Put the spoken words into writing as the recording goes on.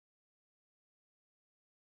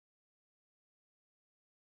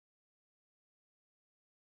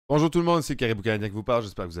Bonjour tout le monde, c'est KaribouCanadien qui vous parle,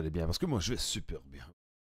 j'espère que vous allez bien, parce que moi je vais super bien.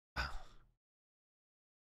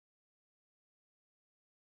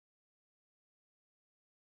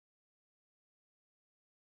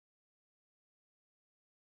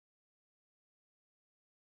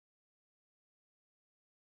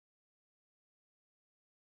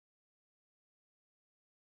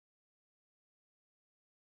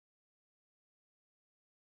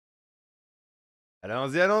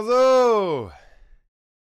 Allons-y, allons-y!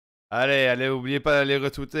 Allez, oubliez pas d'aller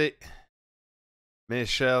retweeter. Mes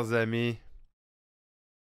chers amis.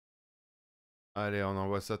 Allez, on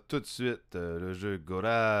envoie ça tout de suite, le jeu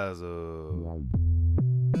GOLAZO.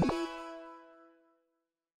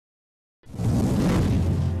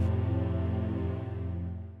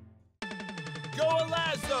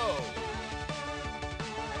 GOLAZO!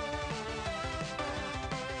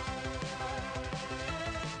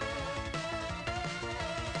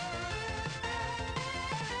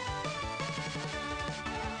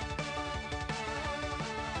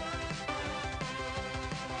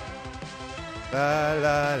 La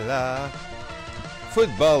la la.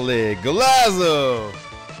 Football League, GOLAZO!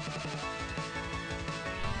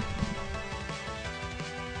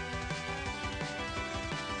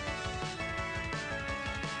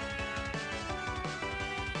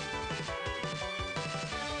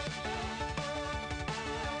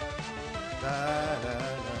 La la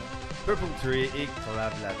la. Purple Tree et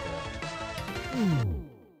Clablata.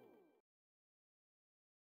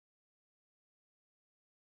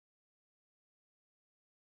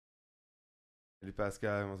 Salut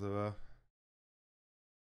Pascal, comment ça va?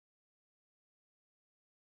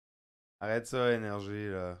 Arrête ça, énergie,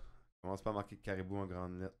 là. Commence pas à marquer Caribou en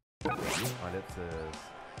grande lettre. En lettre,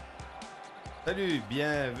 Salut,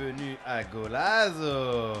 bienvenue à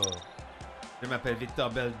GOLAZO! Je m'appelle Victor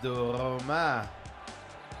Beldoroma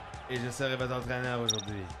et je serai votre entraîneur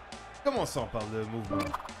aujourd'hui. Commençons par le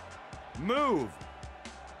mouvement. Move!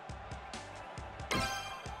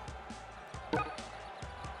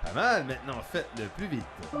 Pas mal, maintenant faites-le plus vite.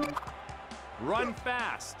 Run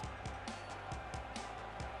fast!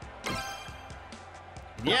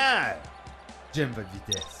 Génial! J'aime votre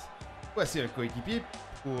vitesse. Voici un coéquipier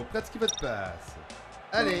pour pratiquer votre passe.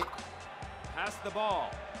 Allez! Pass the ball.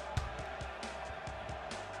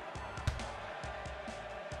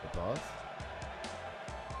 Ça passe.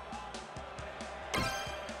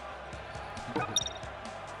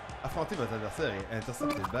 Affrontez votre adversaire et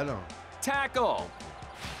interceptez le ballon. Tackle!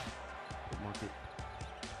 Manquer.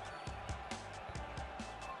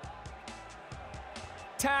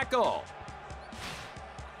 Tackle!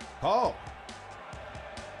 Oh!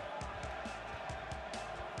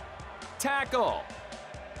 Tackle!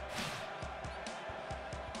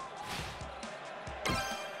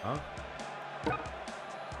 Hein?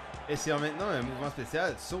 Essayons maintenant un mouvement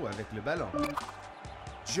spécial, saut avec le ballon.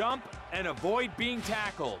 Jump and avoid being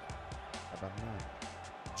tackled. Tabarnak.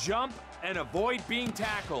 Jump and avoid being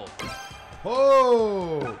tackled.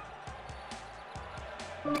 Oh!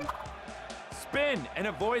 Spin and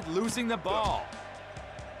avoid losing the ball.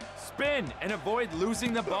 Spin and avoid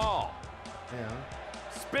losing the ball. Yeah.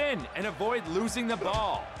 Spin and avoid losing the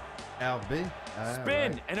ball. RB. Ah,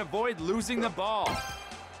 Spin ouais. and avoid losing the ball.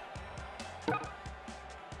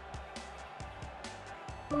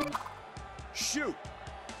 Shoot.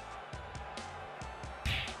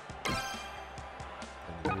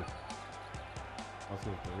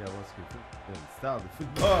 Regarde ce qu'il fait. Une star de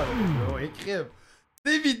football. On écrive.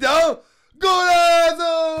 C'est évident.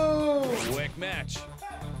 GOLAZO! Quick match.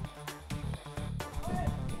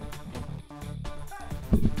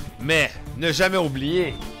 Mais ne jamais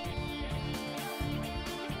oublier.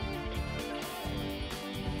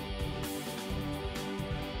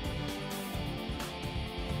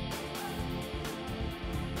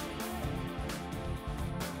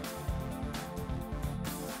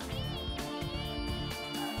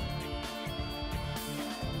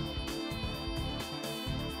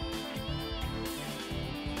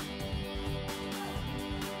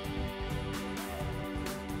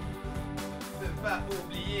 Ne pas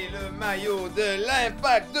oublier le maillot de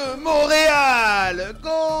l'Impact de Montréal.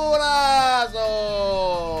 GOLAZO!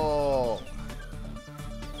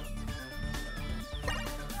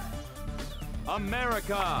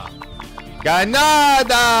 America.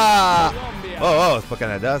 Canada! Colombia. Oh, c'est pas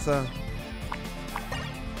Canada ça.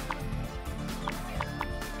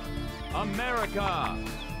 America.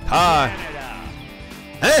 Ah! Canada.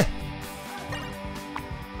 Hein?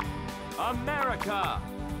 America.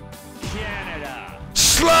 Canada.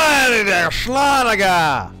 Schlager!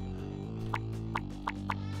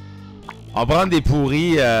 On va prendre des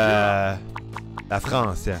pourris la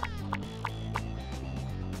France. Hein.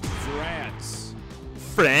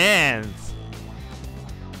 Friends!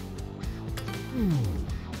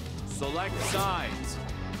 Select sides.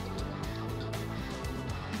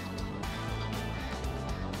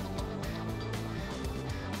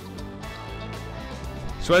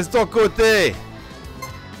 Choisis ton côté!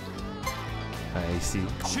 Ici.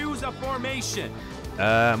 Choose a formation.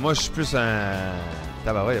 Moi, je suis plus un...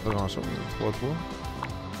 Tabarouette, y'a pas grand-chose. 3-3.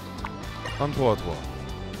 33-3.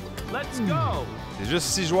 Let's go. C'est juste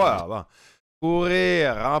 6 joueurs. Bon.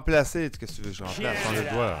 Courir, remplacer. Qu'est-ce que tu veux? Je remplace 100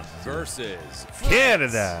 joueurs. Versus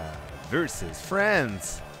Canada versus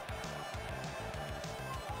France.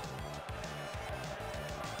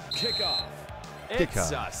 Kickoff.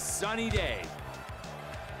 Kickoff. It's a sunny day.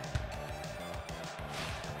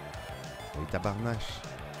 Oui, tabarnache.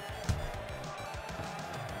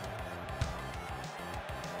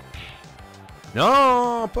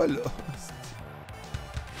 Non, pas là.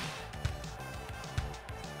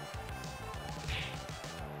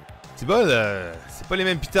 C'est bon, c'est pas les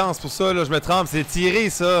mêmes pitances pour ça, là. Je me trompe, c'est tiré,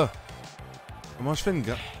 ça. Comment je fais une...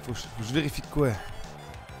 Faut que je vérifie de quoi.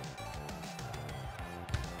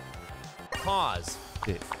 Pause.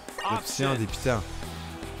 Ok. Coefficient des pitants.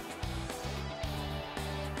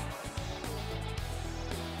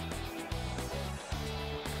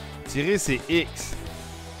 Tirer, c'est X.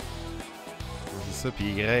 C'est ça,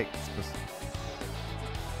 puis Y. C'est pas ça.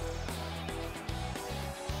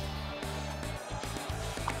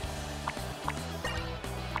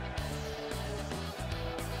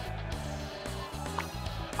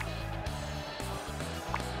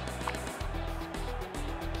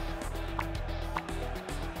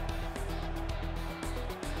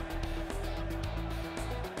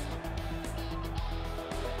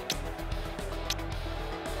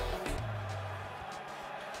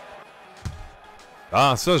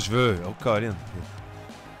 Ah, ça, je veux. Oh, Colin.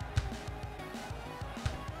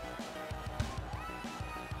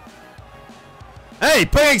 Hey,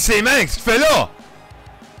 pas avec ses mains! Qu'est-ce qu'il fait là?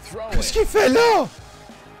 Qu'est-ce qu'il fait là?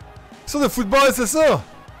 Ça de football, c'est ça?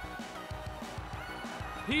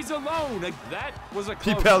 He's alone. That was a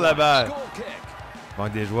Puis il close perd la one. balle. Goal kick.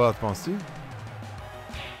 Manque des joueurs, tu penses-tu?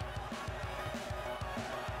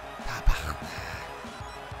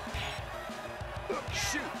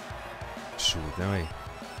 Shoot. Shoot, hein, oui.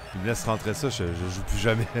 Il me laisse rentrer ça, je joue plus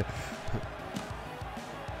jamais.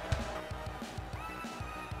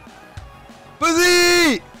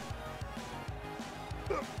 Vas-y!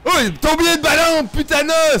 Oh, il tombe bien de ballon,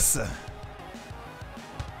 putanos!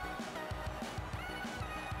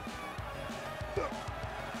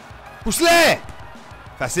 Pousse-les!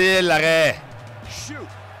 Facile, l'arrêt. Shoot.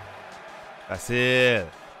 Facile.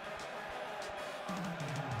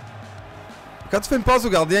 Quand tu fais une passe au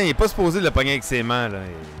gardien, il est pas supposé de le pogner avec ses mains, là.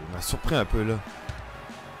 Il m'a surpris un peu, là.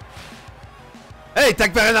 Hey,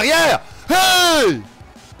 tac par en arrière! Hey!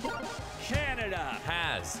 Canada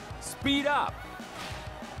has speed up.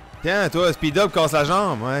 Tiens, toi, speed up, casse la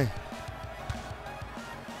jambe, ouais.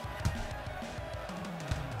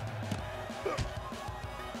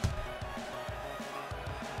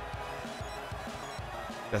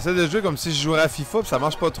 J'essaie de jouer comme si je jouerais à FIFA, puis ça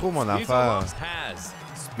marche pas trop, mon affaire. Has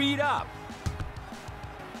speed up.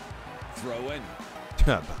 Throw in.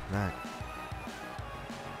 Tabarnak.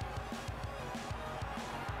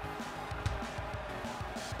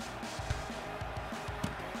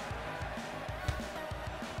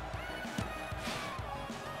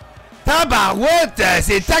 Tabarouette!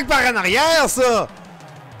 C'est tac par en arrière, ça!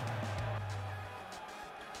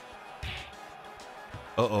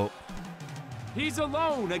 Oh oh. He's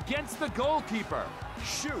alone against the goalkeeper.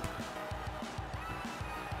 Shoot.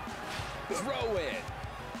 Throw in.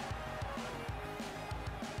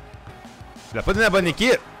 Tu l'as pas donné la bonne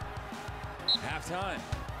équipe. Halftime.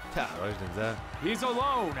 Ah ouais, je te disais. He's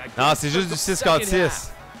alone against Non, c'est juste du 6 contre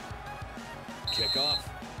 6. Kick off.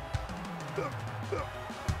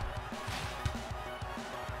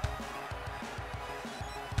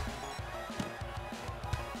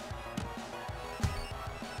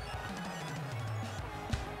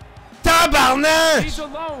 Tabarnak! He's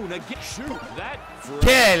alone against shoot that.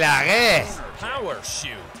 Quel arrêt! Power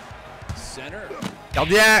shoot. Center.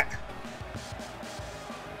 Gardien!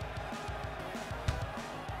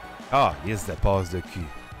 Ah, yes, de passe de cul.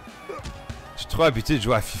 Je suis trop habitué de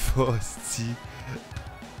jouer à FIFA, c'ti.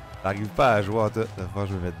 J'arrive pas à jouer en tout. Faut que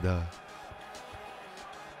je me mette dedans.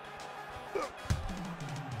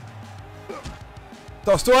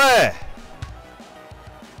 Tosse-toi!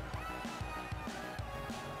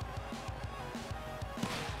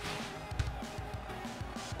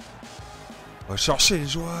 Va chercher les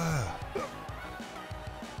joueurs!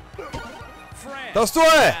 France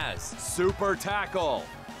Tosse-toi! has super tackle.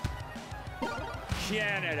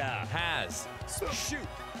 Canada has. Shoot.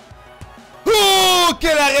 Oh,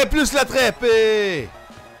 quel arrêt plus la trépée!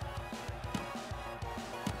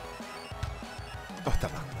 Oh,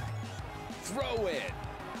 tabarnak. Throw it.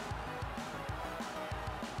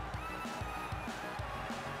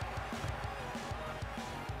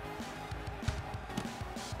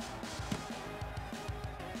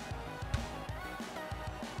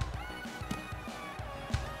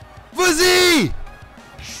 Vas-y!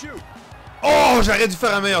 Shoot. Oh, j'aurais dû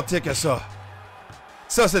faire un meilleur tir que ça.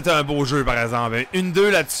 Ça, c'était un beau jeu, par exemple. 1-2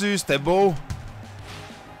 là-dessus, c'était beau.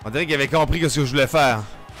 On dirait qu'il avait compris ce que je voulais faire.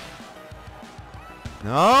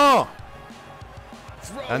 Non!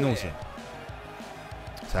 Ah non, ça.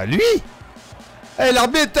 C'est à lui? Hey,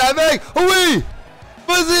 l'arbitre, t'es avec! Oh oui!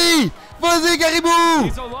 Vas-y! Vas-y, Caribou!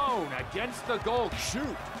 He's alone against the goal. Shoot.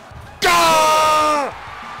 Ah!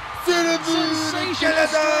 C'est le but du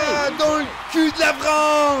Canada dans le cul de la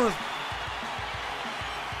France!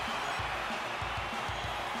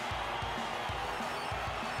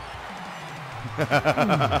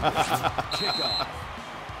 Kickoff.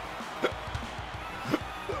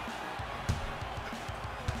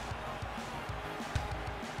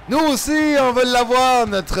 Nous aussi, on veut l'avoir,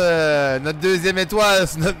 notre deuxième étoile,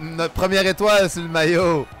 notre première étoile sur le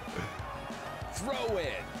maillot. Throw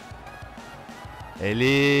it. Elle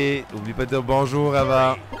est... Oublie pas de dire bonjour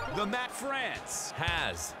avant. The Matt France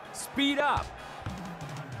has. Speed up.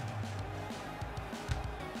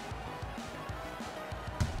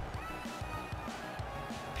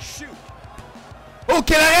 Shoot. Oh,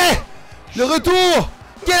 quel arrêt! Le retour!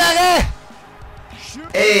 Quel arrêt!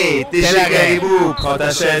 Hey, t'es chez Caribou, prends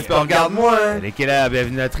ta chaise puis regarde-moi. Allez, quelle heure?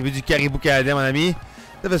 Bienvenue à la tribu du Caribou-Canadien, mon ami.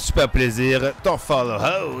 Ça fait super plaisir. Ton follow.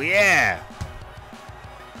 Oh, yeah!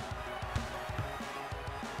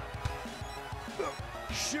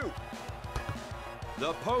 Shoot.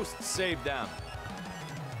 The post saved them.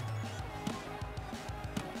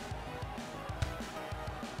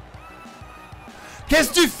 Qu'est-ce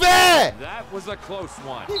que tu fais? That was a close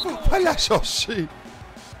one. Il va pas la chercher.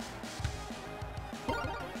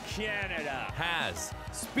 Canada has.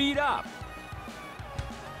 Speed up.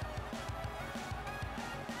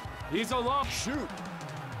 He's alone. Shoot.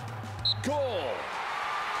 Goal.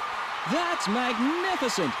 That's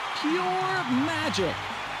magnificent. Pure magic.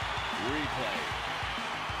 Replay.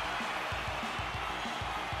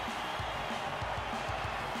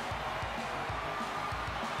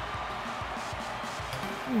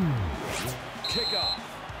 Kickoff.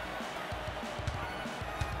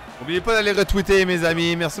 N'oubliez pas d'aller retweeter, mes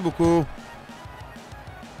amis. Merci beaucoup.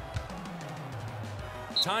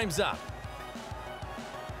 Time's up.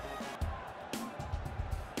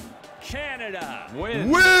 Canada wins.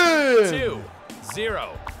 Oui! 2-0.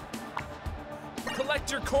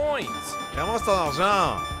 Collect your coins. Ramasse ton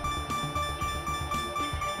argent.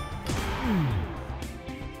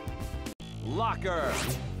 Locker.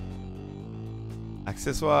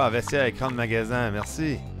 Accessoires, vestiaire, écran de magasin.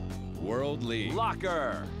 Merci. World League.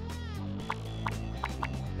 Locker.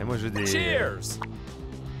 Et moi, je veux des... Cheers.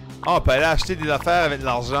 Oh, on peut aller acheter des affaires avec de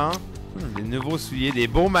l'argent. Des nouveaux souliers, des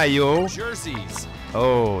beaux maillots. Jerseys.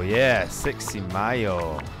 Oh, yeah, sexy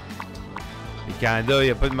maillot. Le Canada, il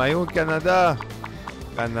n'y a pas de maillot au Canada.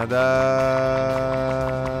 Canada.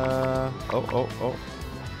 Oh, oh, oh.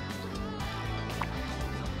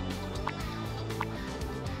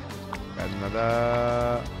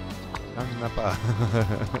 Canada. Ah, il n'y en a pas.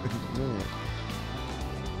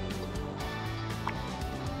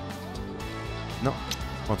 Non.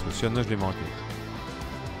 Contre s'il y en a, je l'ai manqué.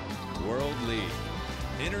 World League.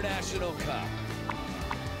 International Cup.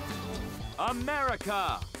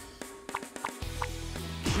 America.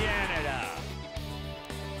 Canada.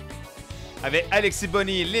 Avec Alexis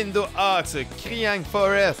Bonny, Lindo Hawks, Kriang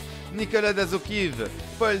Forrest, Nicolas Dazokiv,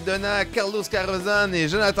 Paul Donat, Carlos Carozan et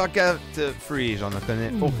Jonathan Cat-Free. J'en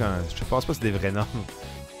connais aucun. Je pense pas que c'est des vrais noms.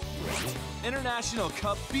 International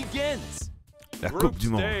Cup begins. La Coupe du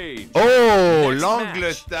Monde. Stage. Oh, Next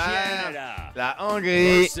l'Angleterre, match, Canada la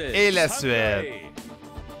Hongrie versus et la Suède. Hungary.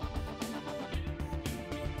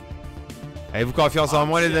 Avez-vous confiance en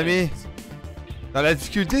moi, les amis? Dans la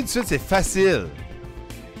difficulté, tout de suite, c'est facile.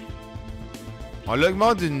 On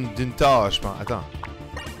l'augmente d'une tâche, je pense. Attends.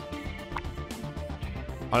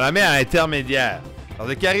 On la met à intermédiaire. Alors,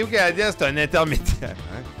 le Caribou-Canadien, c'est un intermédiaire.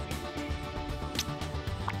 Hein?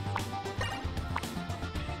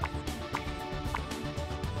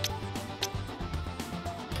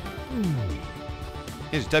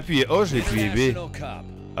 J'ai appuyé A, je l'ai appuyé B. International Cup.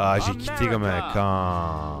 Ah, j'ai quitté comme un America.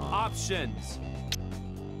 con. Options.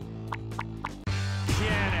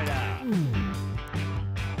 Canada.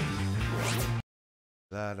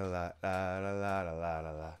 La la la la la la la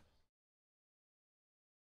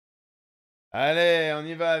Allez, on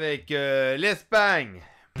y va avec l'Espagne.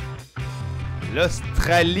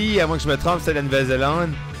 L'Australie, à moins que je me trompe, c'est la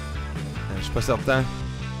Nouvelle-Zélande. Je suis pas certain.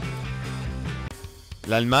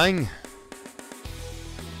 L'Allemagne.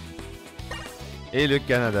 Et le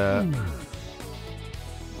Canada.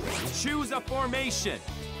 Choose a formation.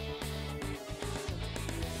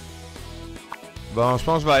 Bon, je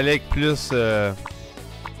pense que je vais aller avec plus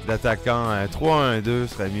d'attaquants. 3-1-2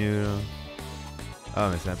 serait mieux. Là. Ah,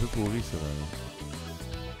 mais c'est un peu pourri ça.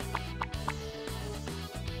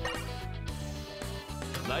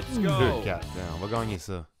 Let's go. 2-4. On va gagner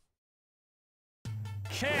ça.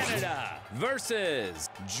 Canada versus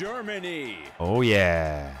Germany. Oh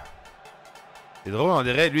yeah! C'est drôle, on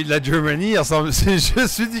dirait lui de la Germany, il ressemble, c'est juste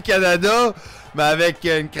celui du Canada, mais avec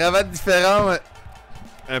une cravate différente,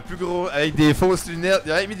 un plus gros, avec des fausses lunettes.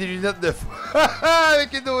 Il aurait mis des lunettes de fou,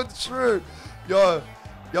 avec une autre cheveux.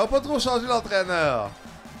 Ils ont pas trop changé l'entraîneur.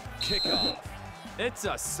 Kick off. It's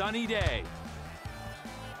a sunny day.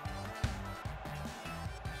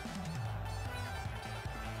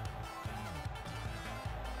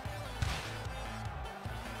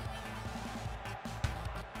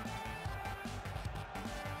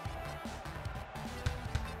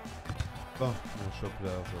 Bon, mon choc là,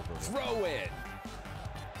 ça va. Throw it.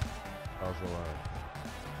 Ah, je vais voir.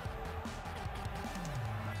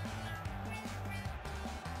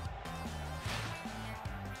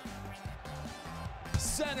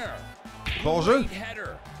 Center. Bon jeu! Great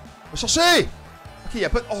header. Va chercher! Ok, y a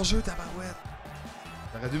pas de hors-jeu, tabarouette.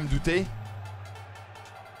 J'aurais dû me douter.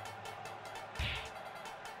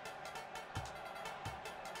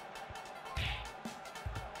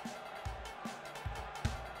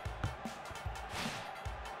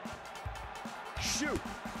 Shoot.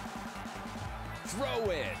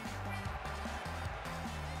 Throw it.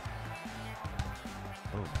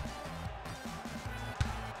 Oh.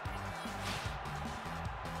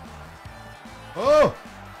 Oh!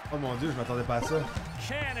 Oh mon dieu, je m'attendais pas à ça.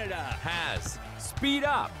 Canada has speed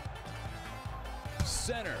up.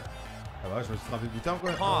 Center. Ah ouais, je me suis trompé de bouton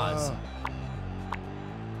quoi. Pause.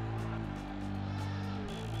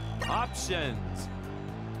 Ah. Options.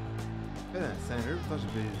 Dans le center, pourtant j'ai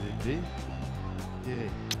fait les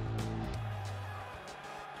tirer.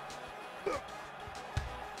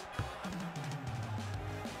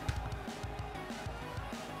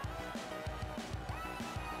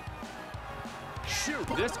 Shoot.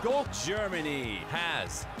 This goal, Germany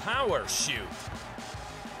has power shoot.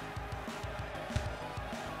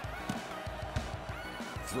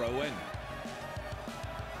 Throw in.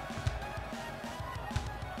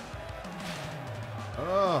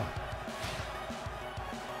 Oh!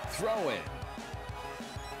 Throw it.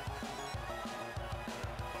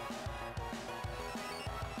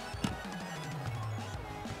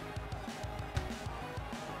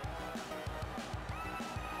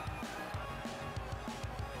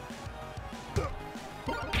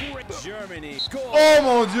 Germany score. Oh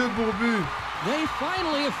mon dieu, pour but! They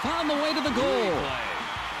finally have found the way to the goal.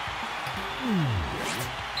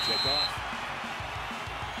 Check off.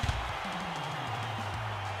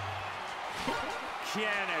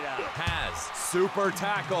 Canada has super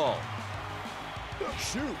tackle.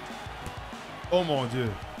 Shoot. Oh mon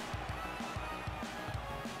dieu!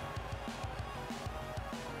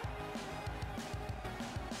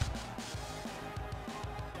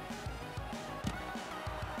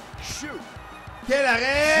 Shoot. Quel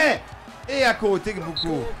arrêt! Et à côté que beaucoup.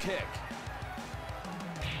 Goal kick.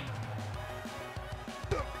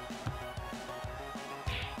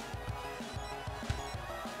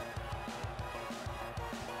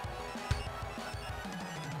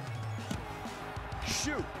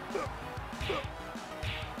 Shoot.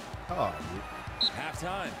 Ah,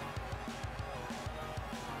 Halftime.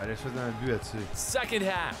 allez, je faisais un but là-dessus. Second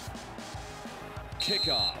half.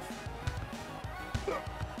 Kickoff.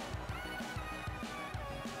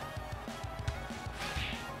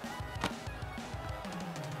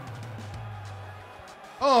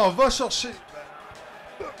 Oh, va chercher!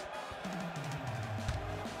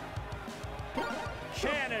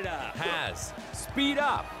 Canada has speed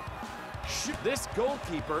up. This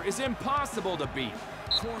goalkeeper is impossible to beat.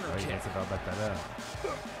 Corner Ouais, il kick. vient de se faire battre tout à l'heure.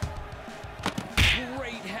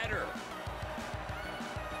 Great header.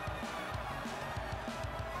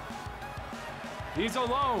 He's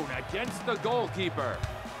alone against the goalkeeper.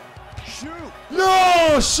 Shoot.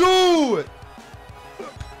 No! Shoot!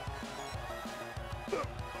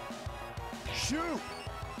 Shoot.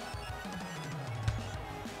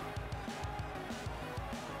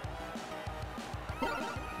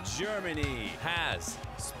 Germany has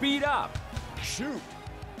speed up. Shoot.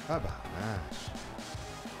 Ah bah, vache.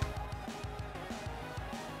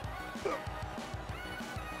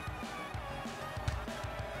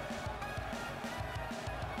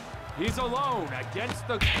 He's alone against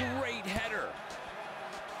the great header.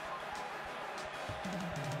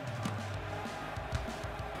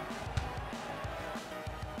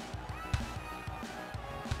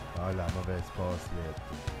 Ah, la mauvaise passe, là.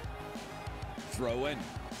 Throw in.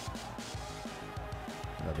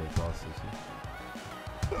 La belle passe aussi.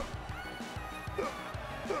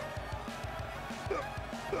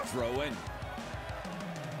 Throw in.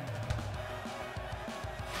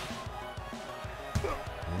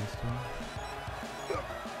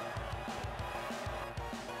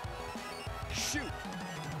 Shoot.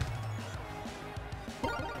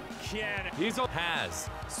 He's has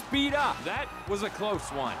speed up. That was a close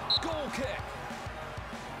one. Goal kick.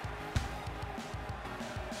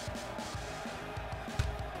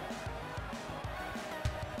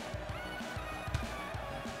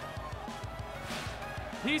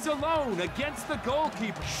 He's alone against the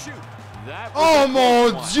goalkeeper. Shoot. That was Oh a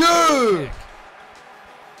mon close Dieu! one.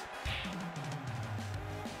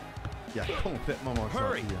 Il a complètement manqué.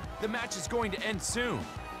 Hurry. The match is going to end soon.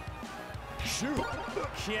 Shoot. Oh,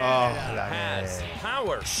 Canada l'arrêt. has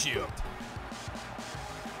power shoot.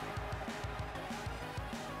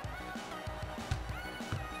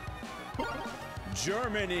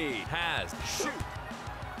 Germany has shoot.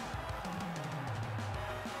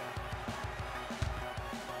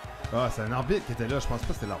 Ah, c'est un arbitre qui était là. Je pense pas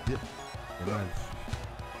que c'était l'arbitre.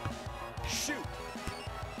 Shoot.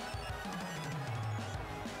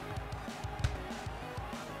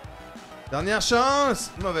 Dernière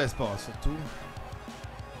chance! Mauvaise passe, surtout.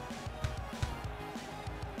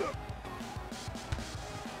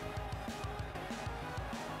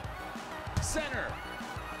 Center.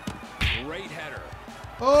 Great header.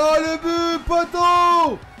 Oh, le but,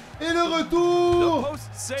 poteau! Et le The retour! post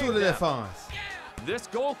Sur saved la them. défense. This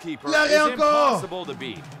goalkeeper L'arrêt is encore. impossible to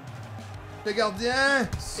beat. Le gardien.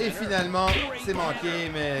 Et Center. finalement, Great c'est manqué, header.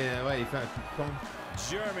 mais ouais, il fait un coup de con.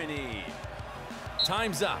 Germany.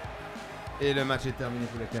 Time's up. Et le match est terminé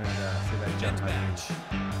pour le Canada. C'est la Jet Germany.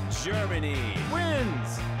 match. Germany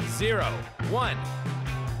wins 0-1.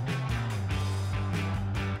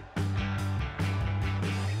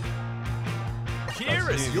 Here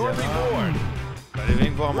is your reward. Allez,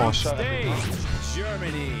 viens voir mon Group chat. stage.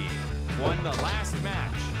 Germany won the last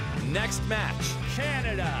match. Next match,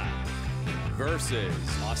 Canada versus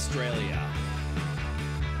Australia.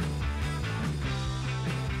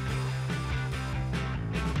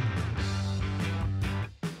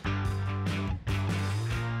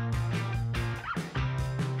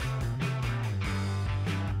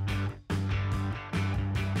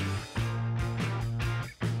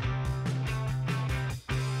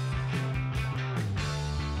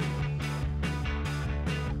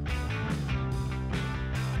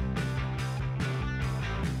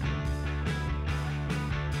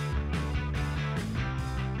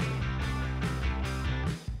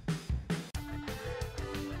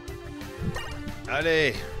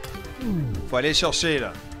 Allez. Faut aller chercher,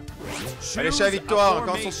 là. Allez chercher la victoire.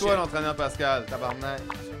 Encore sur toi, l'entraîneur Pascal. Tabarnak.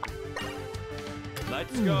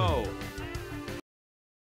 Let's go.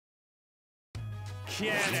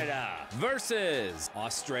 Canada versus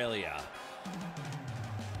Australia.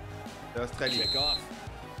 L'Australie. Kick off.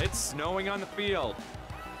 It's snowing on the field.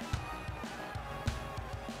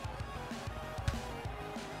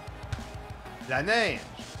 La neige.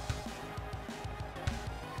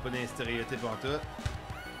 Pas d'un stéréotype en tout.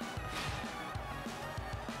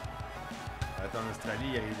 Attends, en Australie,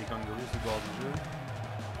 il y a des kangourous sur le bord du jeu.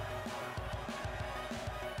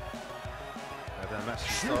 Attends, un match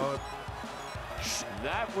qui sort.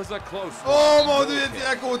 That was a close one. Oh mon Goal Dieu, il kick. est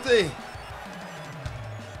à côté!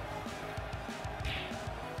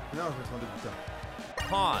 Non, je me trompe de bouton.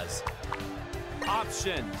 Pause.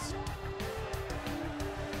 Options.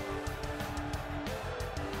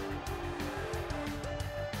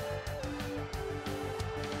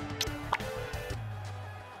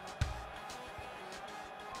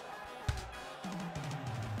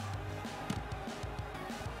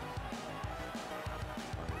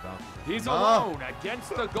 He's alone against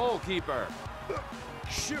the goalkeeper.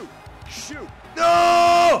 Shoot. Shoot.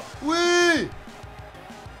 Non! Oui!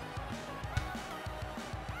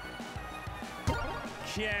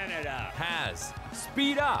 Canada has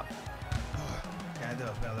speed up.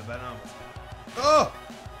 Canada perd le ballon. Oh!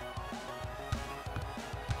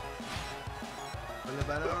 Perd le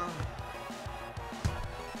ballon.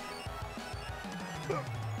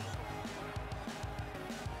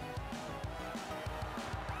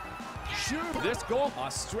 Shoot. This goal,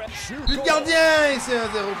 Australia. Shoot. Plus de Goal. gardien! C'est 1-0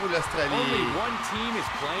 pour Only l'Australie. one team is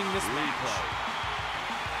playing this match.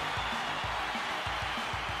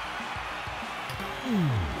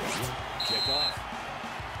 Kick off.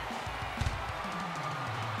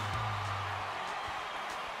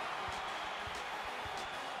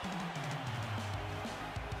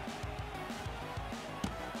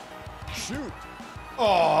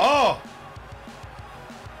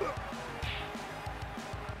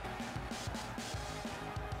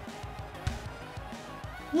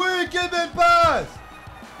 quelle belle passe!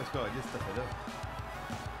 Parce que, regarde, cette affaire-là.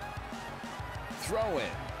 Throw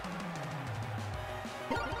it.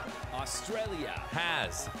 Australia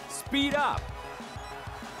has speed up.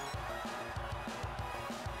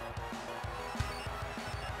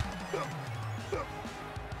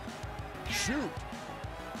 Shoot.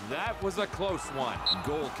 That was a close one.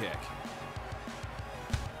 Goal kick.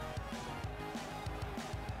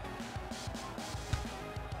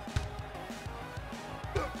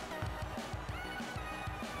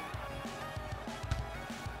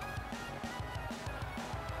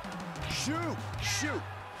 Shoot! Shoot!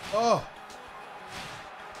 Oh!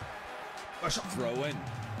 Throw in.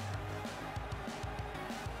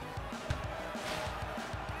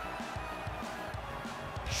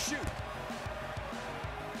 Shoot!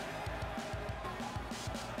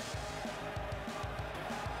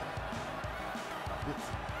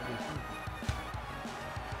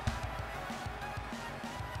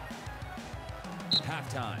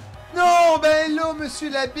 Halftime. Non, ben là, monsieur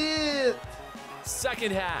Labitte!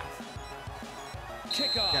 Second half.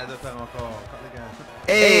 Kickoff. Canada faire encore.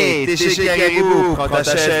 Hey, t'es chez Caribou, prends ta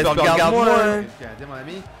chaise, regarde-moi. Canadien, mon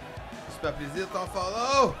ami. Super plaisir de t'en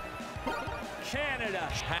follow. Canada.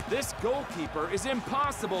 This goalkeeper is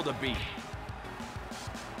impossible to beat.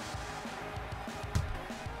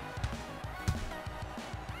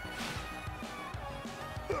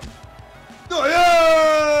 Oh,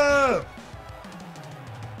 yeah!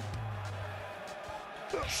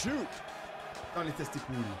 Shoot. Dans les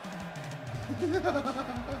testicules.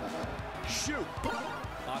 Shoot.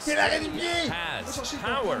 Quel arrêt du pied! Va Has chercher ton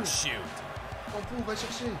power pouls. shoot. Ton pouls, va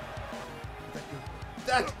chercher.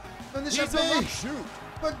 Tac. Non, He's échappé! a shoot.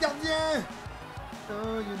 Pas de gardien!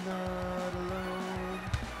 Oh, you're not alone.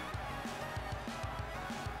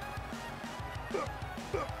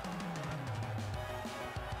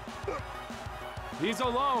 He's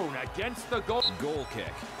alone against the goal. Goal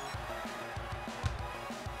kick.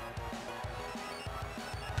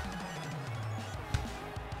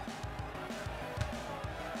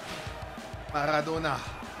 Maradona.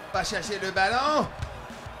 Va chercher le ballon.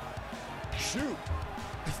 Shoot.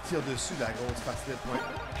 Il se tire dessus, la grosse face de point.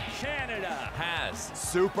 Canada has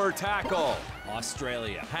super tackle.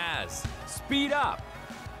 Australia has speed up.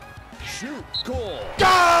 Shoot. Goal.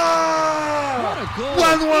 What a goal.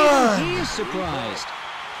 1-1. Even he is surprised.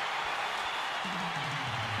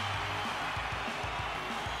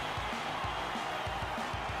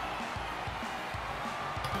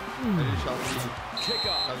 Salut, Charlie. Kick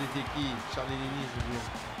off. Charlie, t'es qui? Charlie Lini, je veux dire.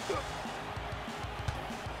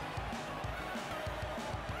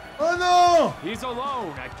 Oh non! He's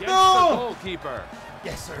alone against No! the goalkeeper.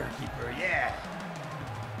 Yes, sir, keeper, yeah!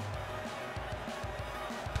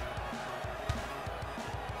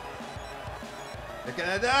 Le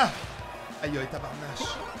Canada! Aïe, aïe,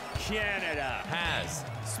 tabarnache. Canada has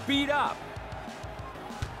speed up.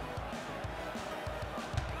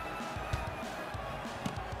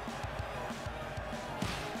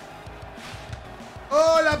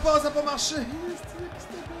 Oh, la passe a pas marché!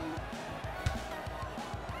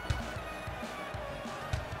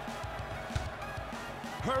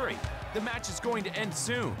 Hurry. The match is going to end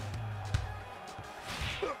soon.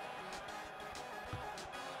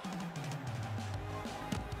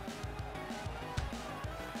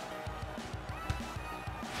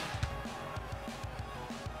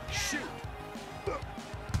 Shoot.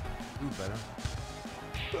 Ouh, ballon.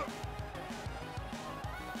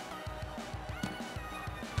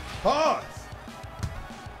 Passe!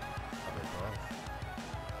 Ah ben, passe.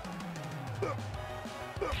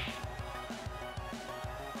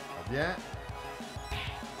 Bien.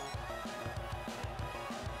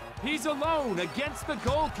 He's alone against the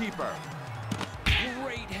goalkeeper.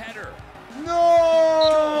 Great header.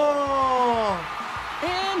 No!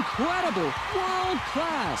 Incredible. World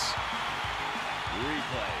class.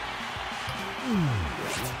 Replay.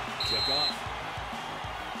 Kick off.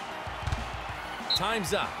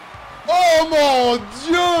 Time's up. Oh mon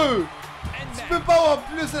Dieu! And Tu that peux pas avoir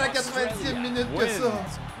plus à la 90e minute que ça.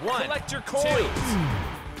 One. Collect your coins.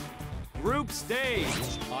 Group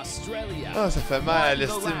stage. Australia. Ah, ça fait mal à won the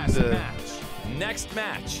l'estime last de... match. Next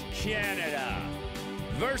match. Canada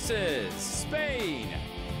versus Spain.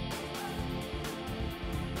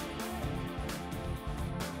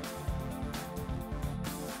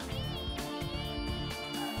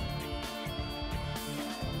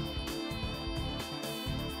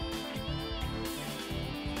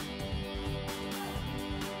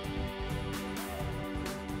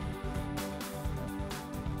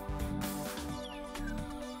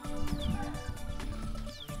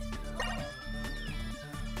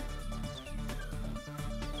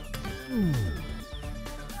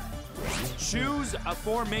 Choose a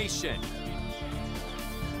formation.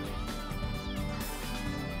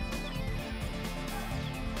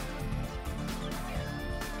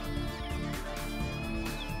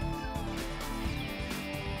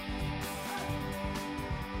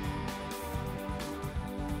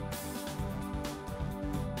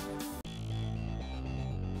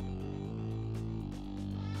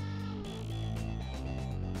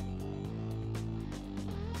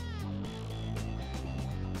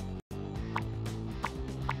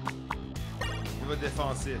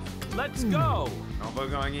 Défensif. Let's go. On va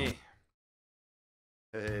gagner.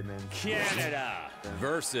 Hey, man. Canada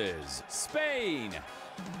versus Spain.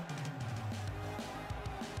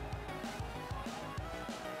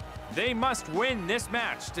 They must win this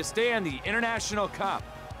match to stay in the International Cup.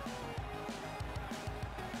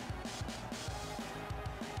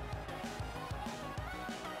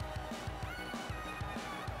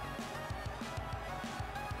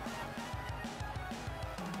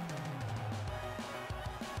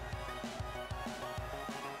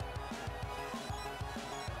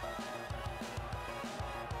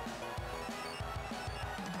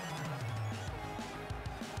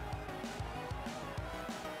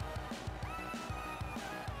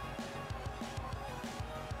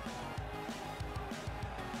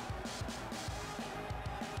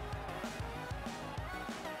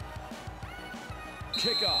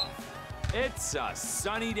 Kickoff. It's a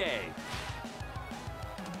sunny day.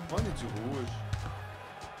 On est du rouge.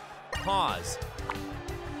 Pause.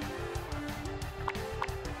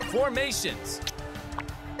 Formations.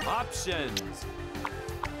 Options.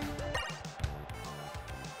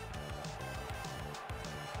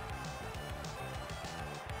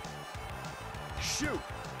 Shoot.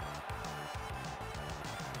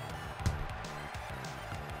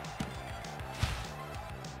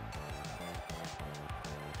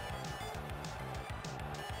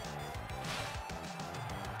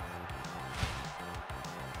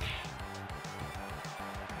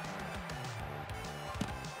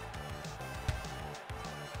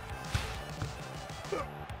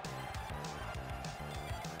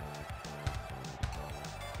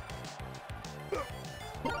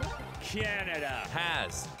 Canada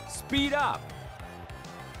has speed up.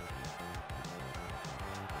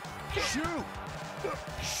 Shoot.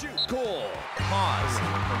 Shoot. Goal. Pause.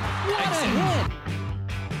 What a hit!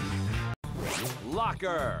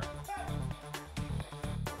 Locker.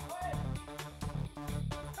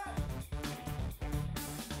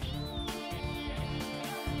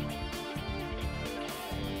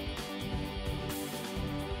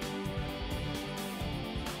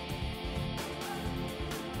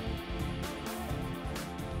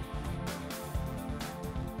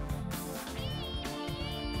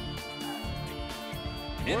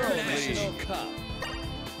 International Cup.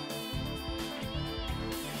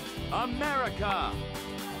 America.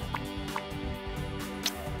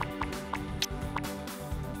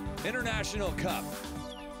 International Cup.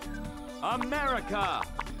 America.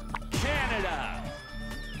 Canada.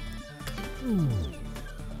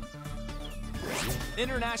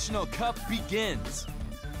 International Cup begins.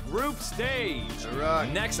 Group stage.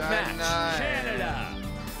 Next match. Canada.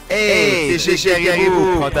 Hey, c'est chez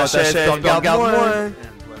Caribou. Prends ta chaise, regarde-moi.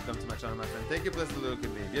 Welcome to my channel, my friend. Thank you for listening to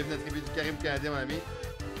me. Bienvenue à la tribu du KaribouCanadien, mon ami.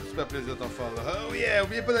 Super plaisir de t'en faire là. Oh yeah,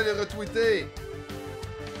 oubliez pas d'aller retweeter.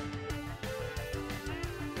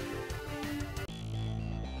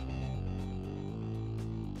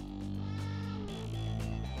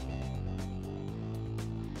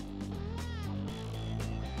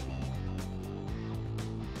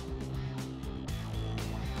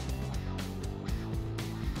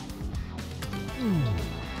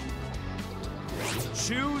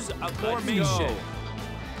 Choose a formation.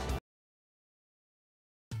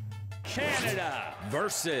 Canada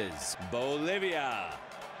versus Bolivia.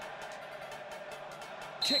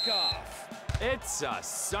 Kickoff. It's a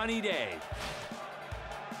sunny day.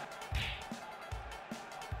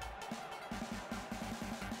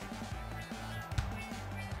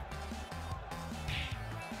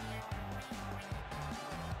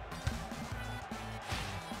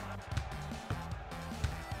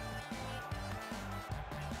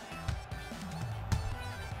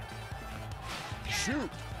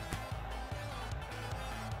 Shoot.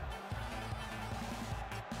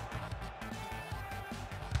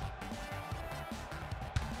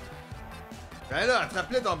 Ben là,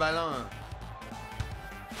 attrape-le ton ballon.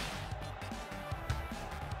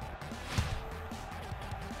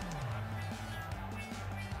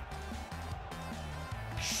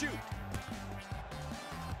 Shoot.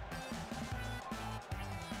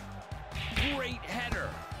 Great header.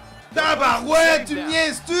 Tabarouette, tu me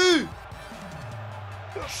niaises-tu?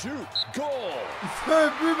 Shoot. Goal. Il fait un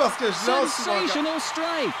but parce que je lance sur mon Sensational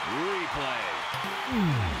strike. Replay.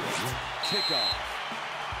 Kickoff.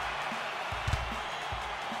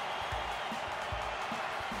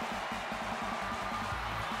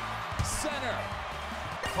 Center.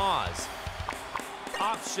 Pause.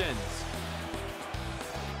 Options.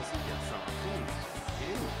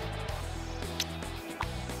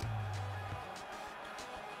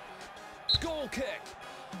 Goal kick.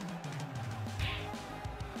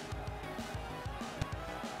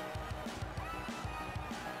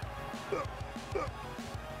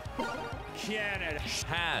 Canada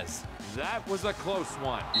has. That was a close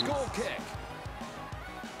one. Goal kick.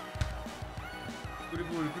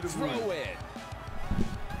 Throw in.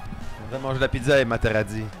 On va manger la pizza et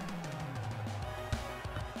Materazzi.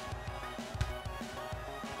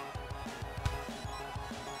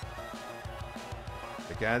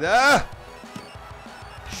 Le Canada!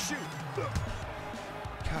 Shoot.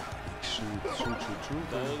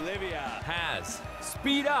 Shoot. Bolivia has.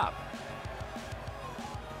 Speed up.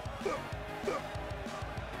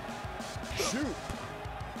 Shoot.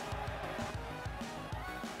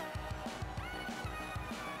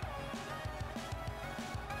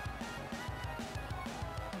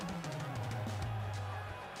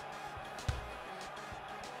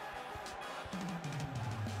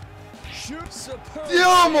 Shoot. Superb.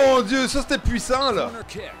 Oh mon Dieu, ça c'était puissant là! Corner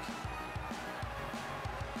kick.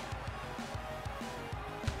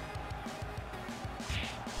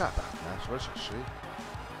 Tabarnak, je vais le chercher.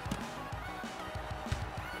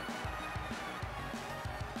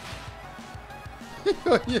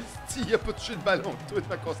 Il a pas touché le ballon, tout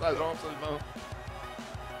est à cause de la jambe seulement.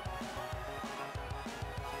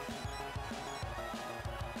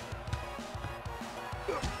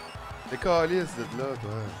 T'es caliste d'être là,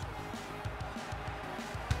 toi.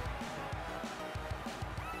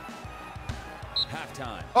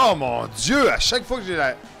 Halftime. Oh mon Dieu, à chaque fois que j'ai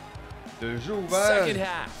le jeu ouvert. Second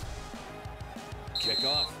half.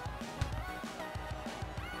 Kickoff.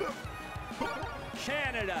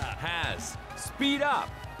 Canada has. Speed up.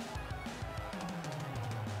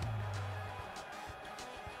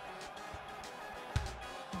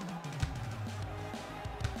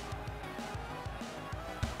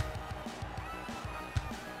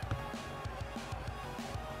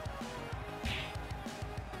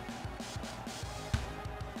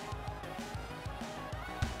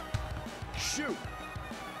 Shoot.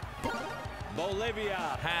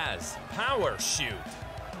 Bolivia has power shoot.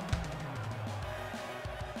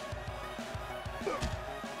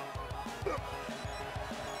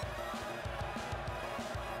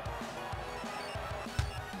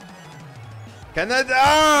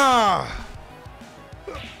 Canada!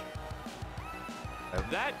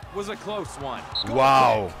 That was a close one. Goal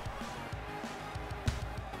Wow! kick.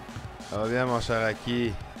 Ça va bien, mon cher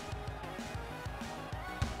Aki.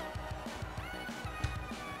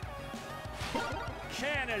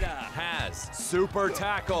 Canada has super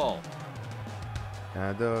tackle.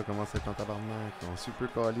 Canada, comment c'est ton tabarnak? On super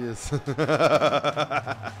calice.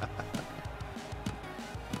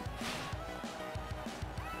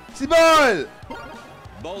 C'est bol!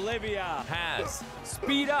 Bolivia has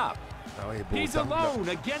speed up. Ah ouais, beau He's temple, là. alone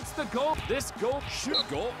against the goal. This goal shoot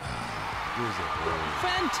goal.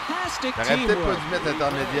 Fantastic T'aurais peut-être pas teamwork. dû mettre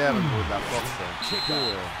intermédiaire au niveau de la force. Un petit peu,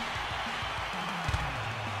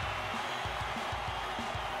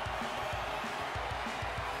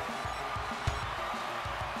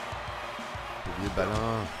 J'ai oublié le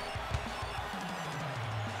ballon.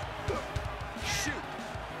 Shoot.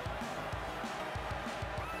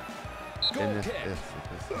 Goal NFS, kick.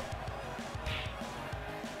 c'est ça.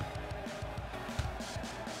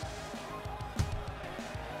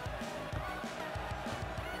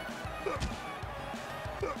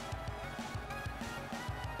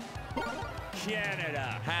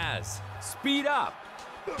 Canada has speed up.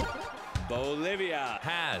 Bolivia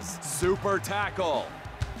has super tackle.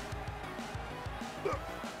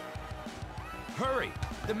 Hurry,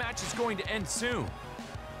 the match is going to end soon.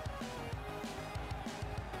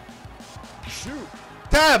 Shoot.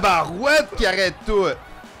 Tabarouette qui arrête tout!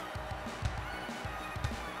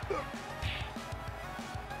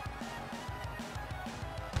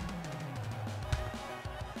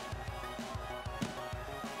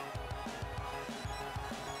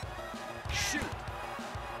 Shoot.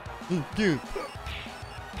 Shoot.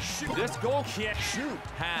 Shoot. This goal can't shoot.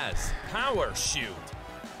 Has power shoot.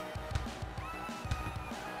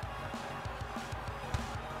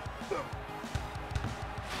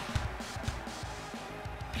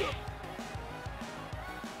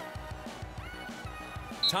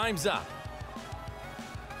 Time's up.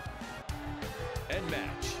 End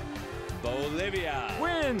match. Bolivia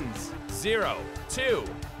wins 0-2.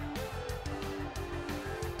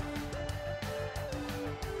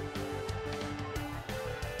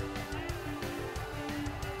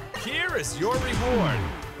 Here is your reward.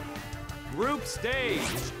 Group stage.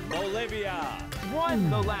 Bolivia won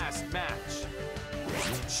the last match.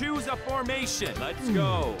 Choose a formation. Let's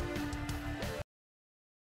go.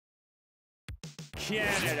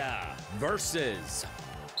 Canada versus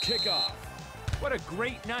kickoff. What a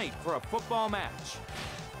great night for a football match.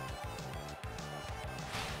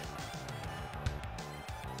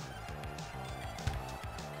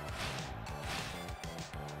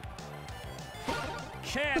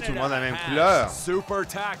 Canada Tout le monde a la même couleur. Super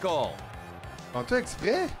tackle. Prends-toi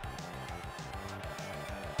exprès?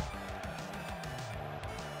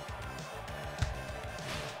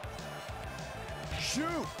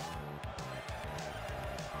 Shoot.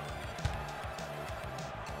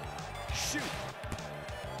 Shoot.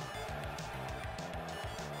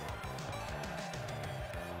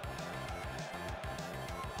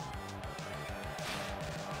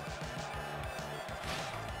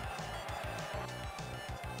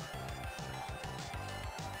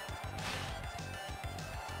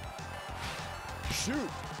 Shoot.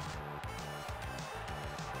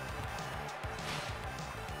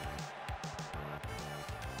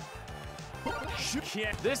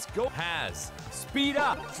 Shoot. This goal has speed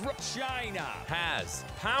up. China has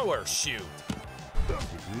power shoot.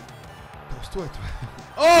 Tosse-toi, toi.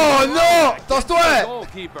 Oh non! Tosse-toi!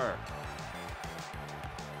 Goalkeeper.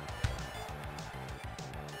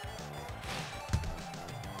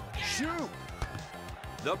 Shoot.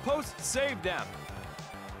 The post saved them.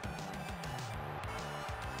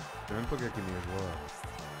 Je sais même pas quelqu'un est joueur.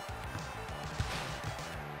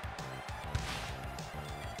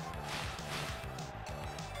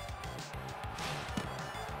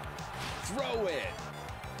 Throw it.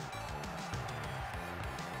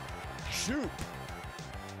 Shoot.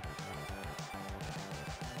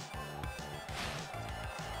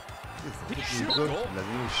 C'est les gars qui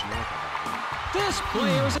l'avaient au chinois. This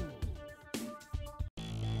player's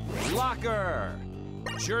Locker.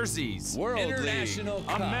 Jerseys. World International League.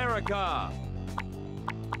 Cup. America.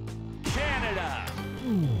 Canada.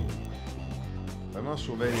 Vraiment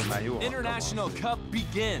sauver les maillots. International Cup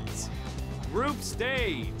begins. Group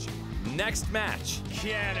stage. Next match.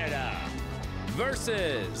 Canada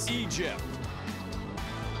versus Egypt.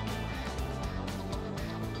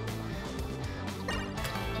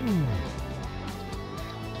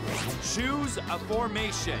 Choose a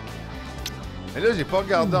formation. Mais là, j'ai pas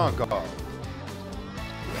regardé encore.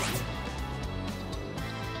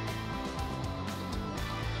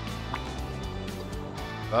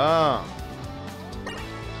 Ah.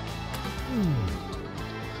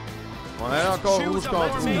 On est encore Choose rouge a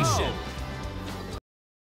contre formation.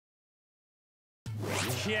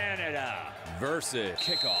 Canada versus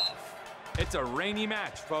kickoff. It's a rainy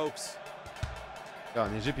match, folks.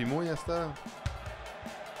 En Égypte, il mouille à cette heure.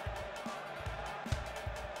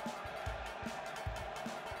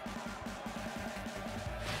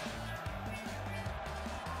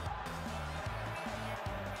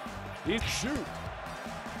 He's shoot.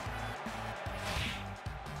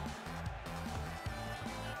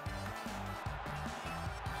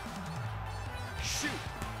 Shoot.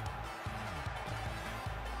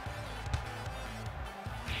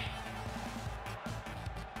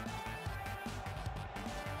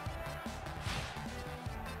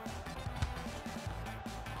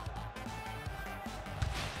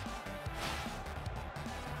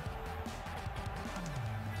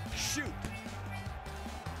 Shoot.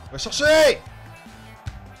 Va chercher!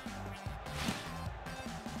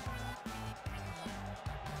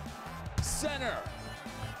 Center.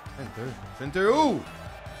 Center. Center où?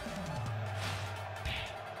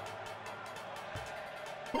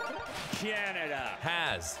 Canada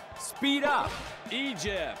has speed up.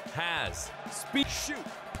 Egypt has speed. Shoot.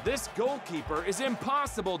 This goalkeeper is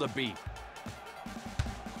impossible to beat.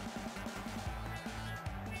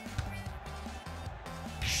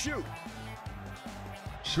 Shoot.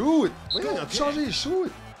 Shoot! Voyons, ils ont changé,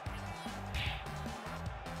 shoot!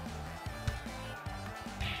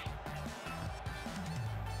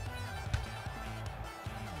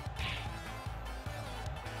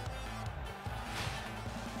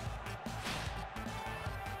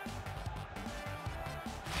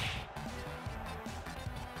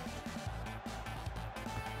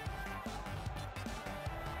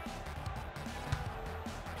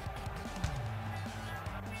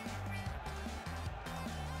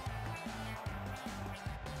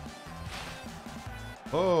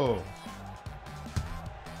 Oh!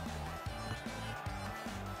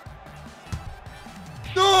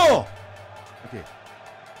 Non!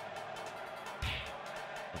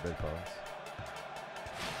 belle passe.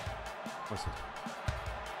 Oh, c'est...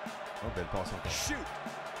 Oh, belle passe encore. Shoot.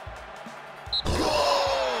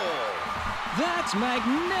 That's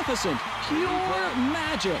magnificent. Pure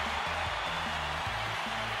magic.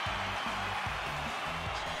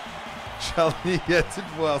 Charlie, as-tu de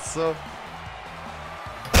voir ça?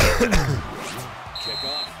 Kick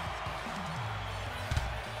off.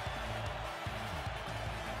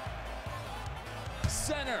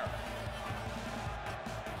 Center.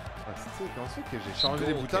 Ah, c'est comme ça que j'ai changé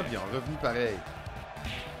les boutons puis ils ont revenu pareil.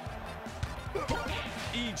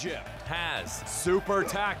 Egypt has super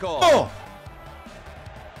tackle. Oh!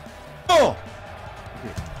 Oh!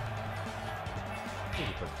 Ok. J'ai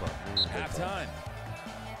pas de pas. Half time.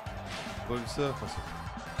 Pas vu ça? Pas ça.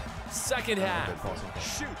 Second Belle half. passe encore.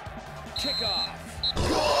 Shoot. Kick off.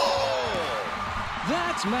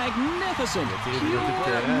 That's magnificent. Pure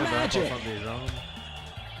magic.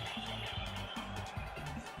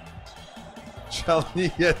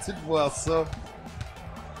 Charlie, as-tu de voir ça?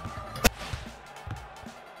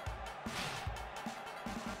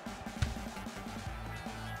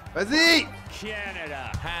 Vas-y!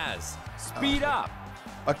 Canada has speed up.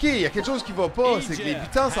 Ok, il y a quelque chose qui va pas, c'est que les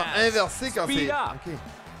butants sont inversés quand c'est... Ok.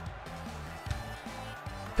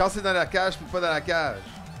 Quand c'est dans la cage, puis pas dans la cage.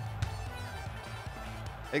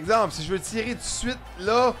 Exemple, si je veux tirer tout de suite,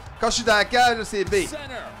 là, quand je suis dans la cage, là, c'est B.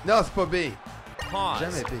 Center. Non, c'est pas B. Pause.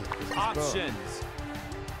 Jamais B. C'est pas. Options.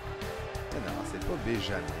 Non, c'est pas B,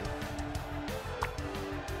 jamais.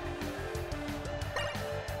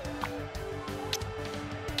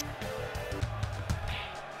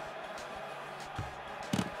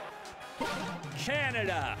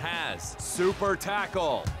 Canada has super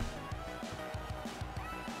tackle.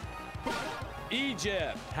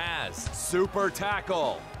 Egypt has super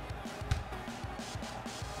tackle.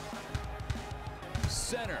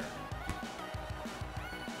 Center.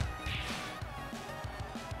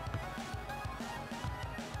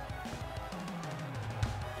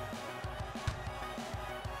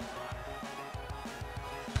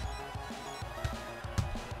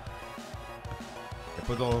 Il n'y a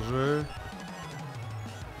pas d'enjeu.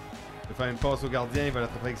 Il va faire une passe au gardien, il va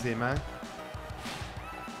l'attraper avec ses mains.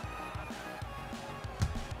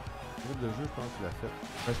 Le jeu, je pense qu'il l'a fait.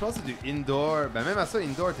 Ben, je pense que c'est du indoor. Ben, même à ça,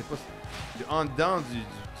 indoor, t'es pas. En dedans du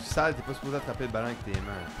salle, t'es pas supposé attraper le ballon avec tes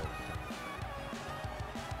mains.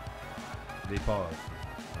 Des passes.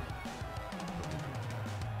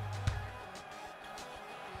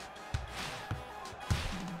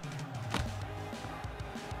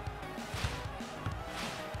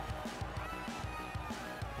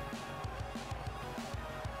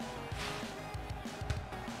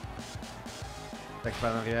 Tac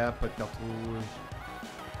par en arrière, pas de carte rouge.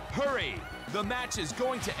 Hurry! The match is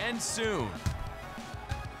going to end soon.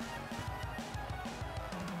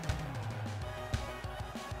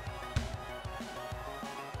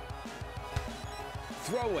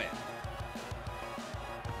 Throw it.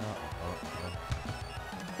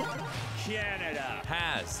 Canada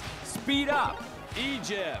has speed up.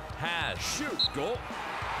 Egypt has shoot goal.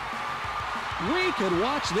 We could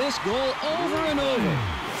watch this goal over and over.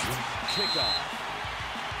 Kick off.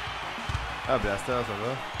 Ah, Blaster, ça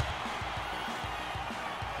va.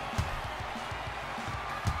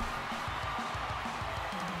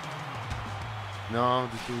 Non,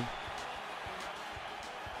 du tout.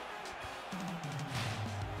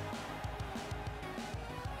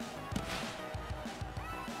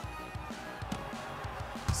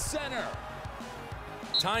 Center.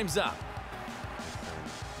 Time's up.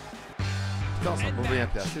 Non, ils sont pas bien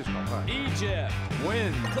placés, je comprends. Egypt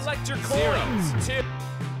wins. Collect your coins. 2.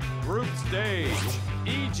 Group stage.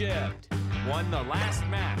 Egypt won the last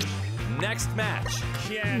match. Next match,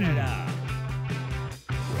 Canada.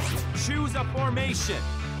 Choose a formation.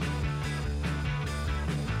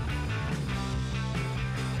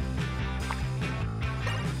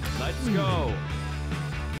 Let's go.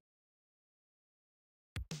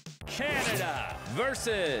 Canada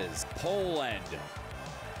versus Poland.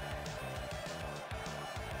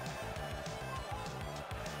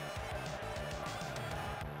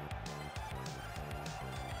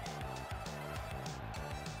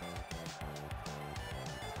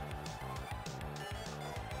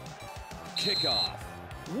 Kickoff.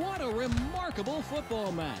 What a remarkable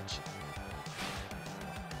football match.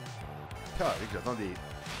 Carré, j'attends des...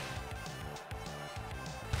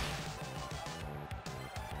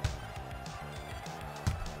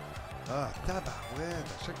 Ah, tabarouette,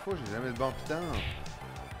 à chaque fois, j'ai jamais le bon putain.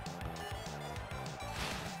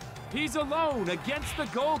 He's alone against the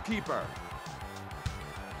goalkeeper.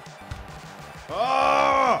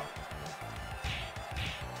 Oh!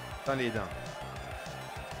 Dans les dents.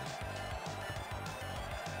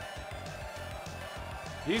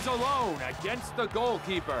 He's alone against the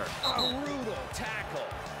goalkeeper. Brutal tackle.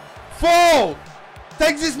 Faute!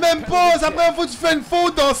 T'existes même pas! C'est la première fois que tu fais une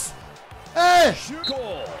faute dans... Hein?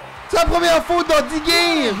 Goal. C'est la première faute dans 10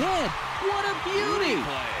 games! Ahead. What a beauty.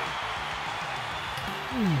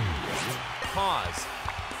 Pause.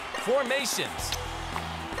 Formations.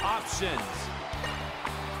 Options.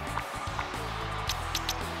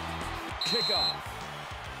 Kickoff.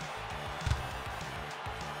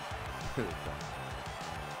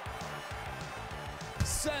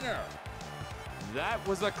 Center. That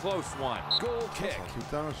was a close one. Goal kick. Tout le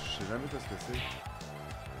temps, je sais jamais ce que c'est.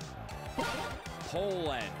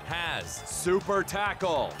 Poland has super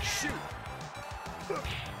tackle. Shoot.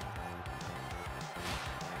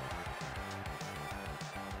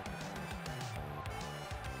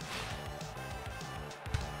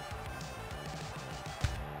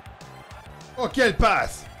 Oh, quelle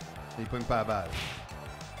passe! Il pogne pas la balle.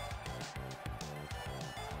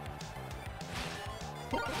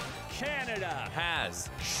 Canada has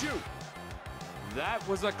shoot. That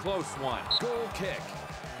was a close one. Goal kick.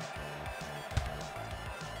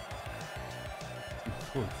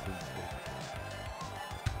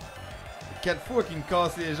 4 fois qu'il me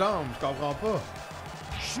casse les jambes, je comprends pas.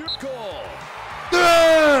 Shoot goal.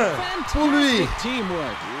 2-1 pour lui! Fantastic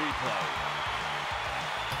teamwork. Replay.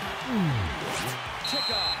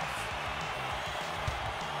 Kickoff.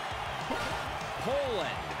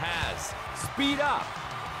 Poland has speed up.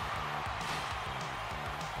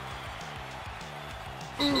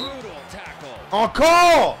 Brutal tackle.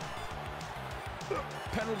 Encore!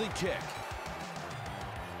 Penalty kick.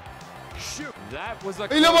 Shoot. That was a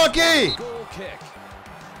Il a manqué! Goal kick.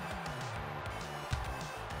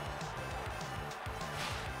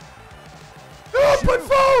 Oh, pas de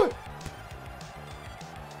faute!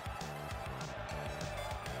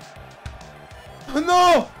 Oh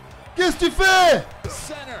non! Qu'est-ce que tu fais?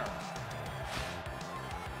 Center.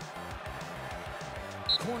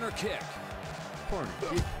 Corner kick.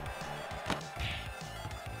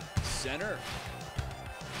 Center.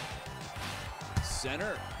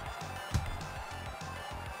 Center.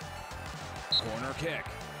 Corner kick.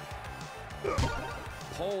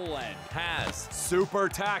 Poland has super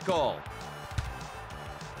tackle.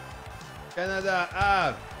 Canada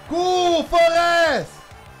have. Cours, Forest!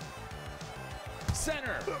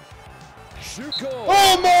 Center. Shoot goal.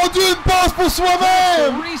 Oh mon Dieu, une passe pour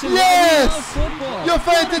soi-même! Yes! Il a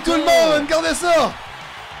feinté tout le monde, regardez ça!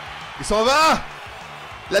 Il s'en va!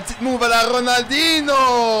 La petite move à la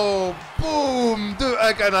Ronaldinho! Boum!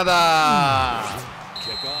 2-1 Canada!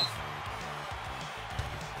 Kick off.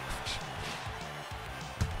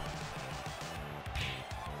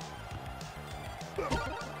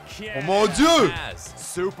 Oh mon Dieu! Has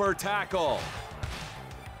super tackle.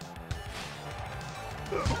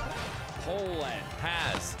 Poland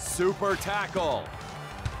has super tackle.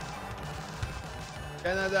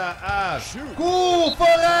 Canada have. Cours,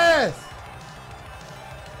 Forest!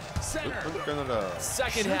 Center. Canada.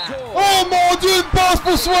 Second Shoot half. goal. Oh mon Dieu, une passe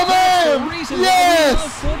pour soi-même!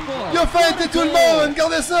 Yes! Il a feinté tout le monde,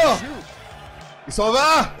 regardez ça! Il s'en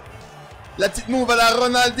va! La petite move à la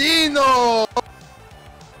Ronaldinho!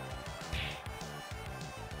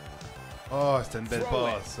 Oh, c'était une belle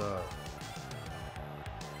passe, ça.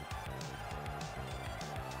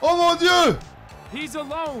 Oh mon Dieu! He's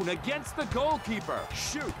alone against the goalkeeper.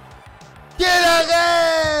 Shoot. Quel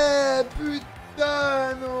arrêt!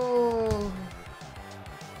 Putain, non!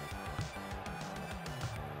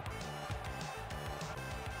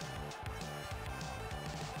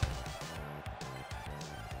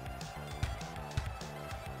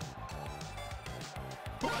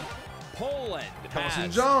 Poland Casse une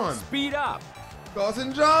has jambe! speed up. Casse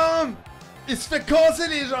une jambe! Il se fait casser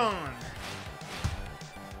les jambes!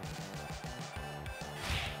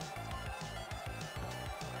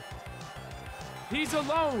 He's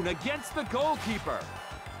alone against the goalkeeper.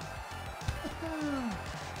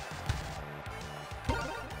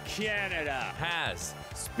 Canada has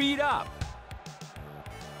speed up.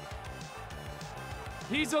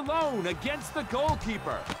 He's alone against the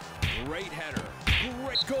goalkeeper. Great header.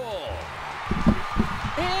 Great goal.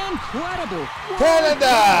 Incredible.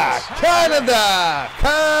 Canada! Canada!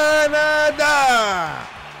 Canada!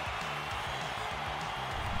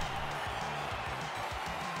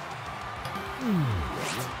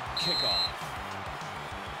 Kickoff.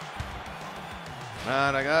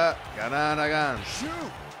 Canada! Canada!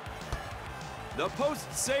 Shoot. The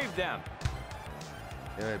post saved them.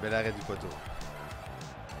 Eh ouais, bel arrêt du poteau.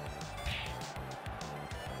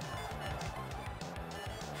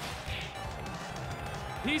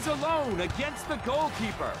 He's alone against the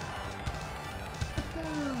goalkeeper.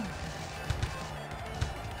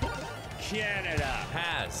 Canada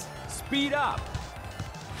has speed up.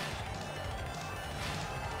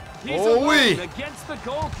 He's Oh, alone oui. against the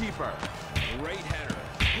goalkeeper. Great header.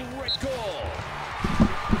 Great goal.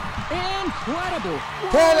 Incredible.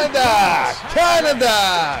 Canada!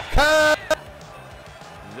 Canada!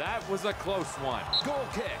 That was a close one. Goal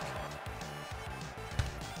kick.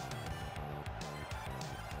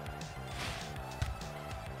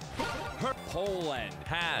 Poland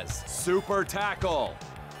has super tackle.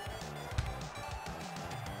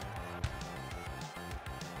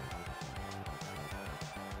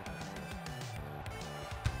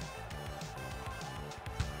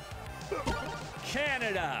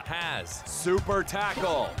 Canada has super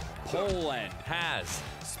tackle. Poland has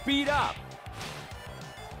speed up.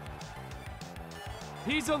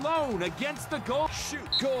 He's alone against the goal. Shoot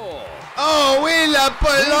goal. Oh oui, la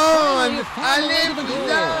Pologne! Finally, Allez, finally the goal.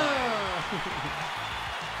 putain!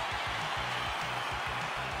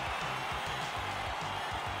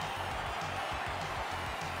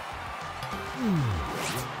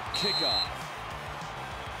 Kickoff.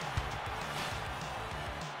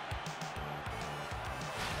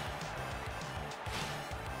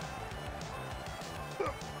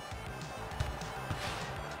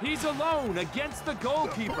 He's alone against the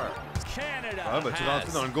goalkeeper. Canada Ah, bah tu rentres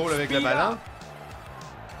has dans le goal avec le speed ballon. up.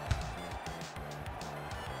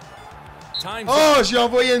 Time's Oh, j'ai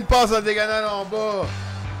envoyé une passe en diagonale en bas.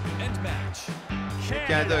 end match. Le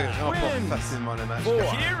Canada remporte wins. facilement le match.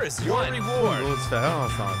 4. Here is your reward. Grosse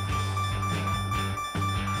différence entre.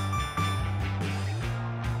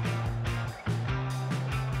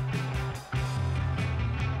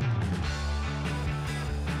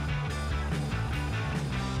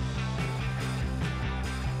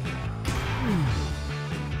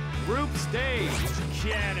 Group stage.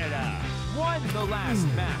 Canada won the last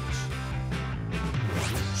match.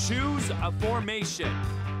 Choose a formation.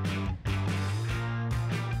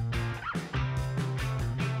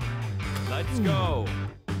 Let's go.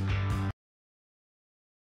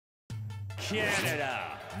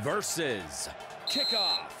 Canada versus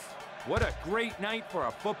kickoff. What a great night for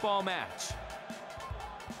a football match.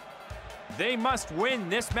 They must win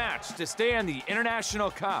this match to stay in the International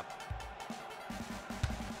Cup.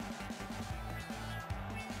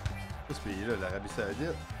 Ce pays-là, l'Arabie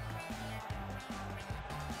Saoudite.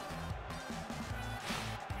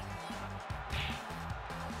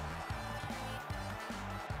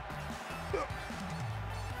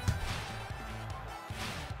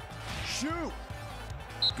 Shoot!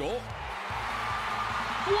 Goal.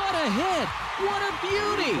 What a hit. What a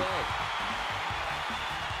beauty.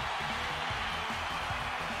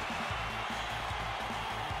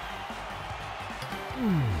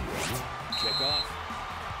 Kickoff.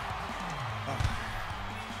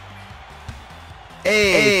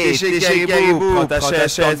 Hey, t'es chez Caribou, prends ta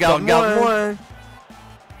chaise, regarde-moi.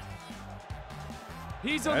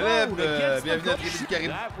 He's Allez, alone against the bienvenue à goal. Tribune du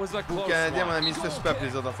That was a close KaribouCanadien, mon one. ami, ça fait super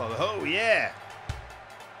plaisir d'en faire là. Oh yeah!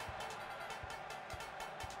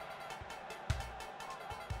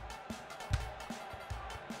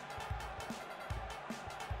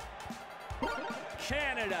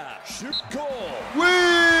 Canada shoot goal.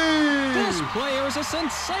 Oui! This player is a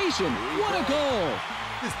sensation. What a goal.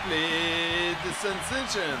 Display the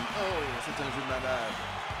sensation. Oh, c'est un jeu de malade.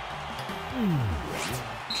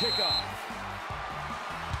 Kickoff.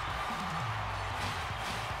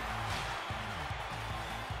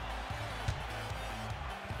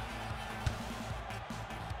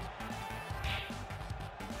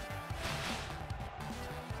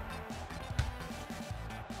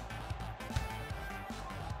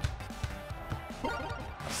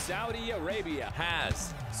 Saudi Arabia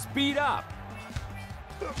has speed up.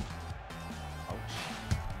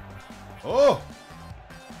 Oh!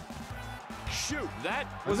 Shoot, that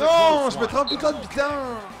was a Non, close je me one. trompe tout le temps de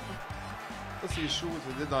piquant. Ça, c'est chaud. Ça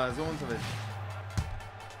veut dire dans la zone, ça va être...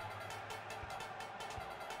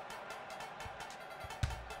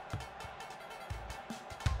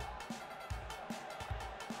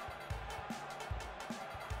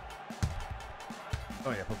 Oh,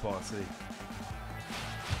 il a pas passé.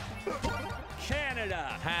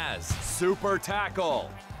 Canada has super tackle.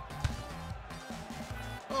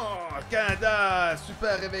 Oh, Canada!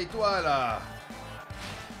 Super, réveille-toi, là!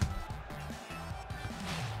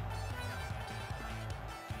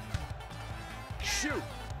 Shoot.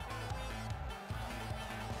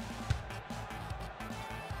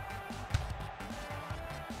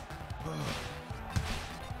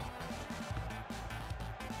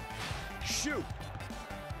 Shoot.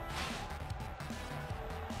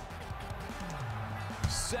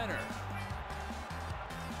 Center.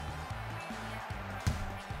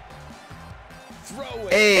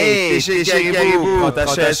 Hey, t'es chez Caribou, prends ta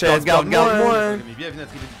chaise, regarde-moi. Bienvenue à la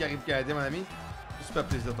tribu du Caribou-Canadien, mon ami. Super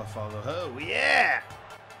plaisir de te refaire là. Oh yeah!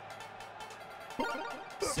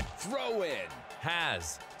 Throw in.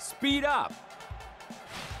 Has. Speed up.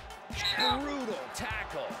 Brutal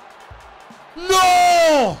tackle.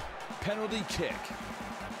 Non! Penalty kick.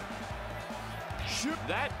 Shoot.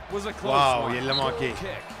 That was a close Wow, one. il l'a manqué.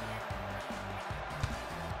 Kick.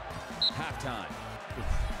 Halftime.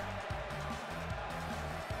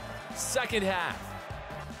 Second half.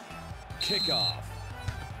 Kickoff.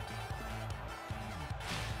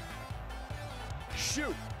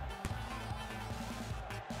 Shoot.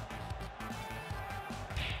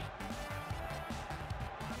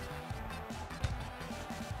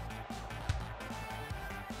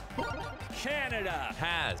 Canada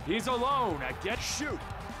has. He's alone. Against shoot.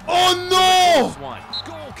 Oh non! One.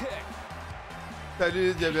 Goal kick.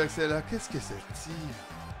 Salut, Diable Excellent. Qu'est-ce que c'est que tir?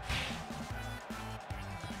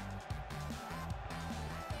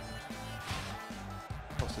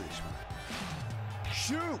 Oh, c'est des chemins.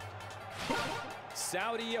 Shoot.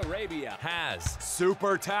 Saudi Arabia has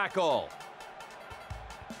super tackle.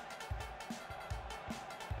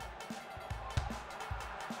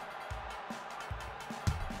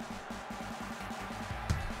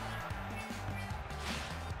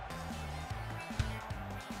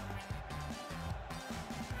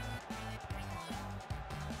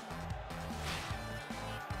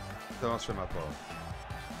 Comment je fais ma part?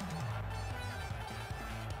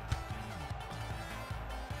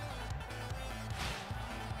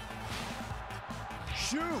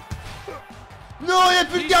 Shoot. Non, il n'y a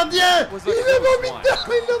plus le gardien! Il l'a mis dedans!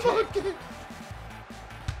 Il l'a manqué!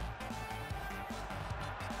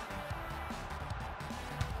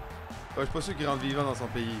 Je suis pas sûr qu'il rentre vivant dans son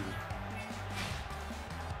pays.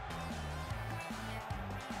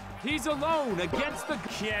 He's alone against the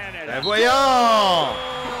Canada. Ben voyons!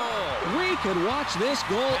 We could watch this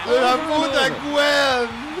goal De la over and faute à over. Gwen!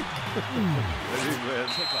 Salut Gwen.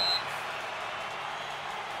 Kickoff.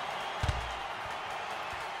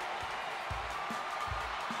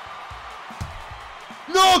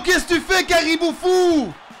 Non, qu'est-ce que tu fais, Caribou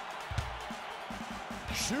fou?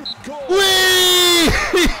 Shoot. Goal. Oui!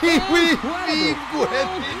 Oui, oui, Incredible. Gwen,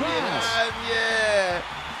 World class. yeah!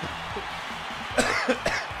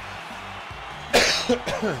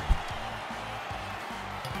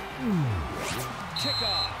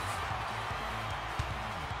 Kickoff.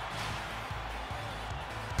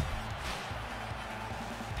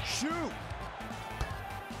 Shoot.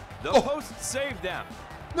 The post saved them.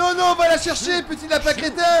 Non, non, va la chercher, petit lapin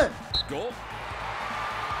crétin! Goal.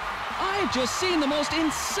 I've just seen the most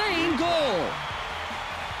insane goal.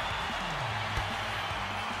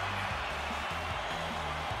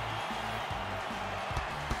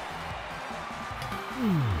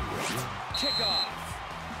 Kickoff.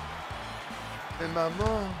 Mais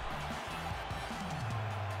maman...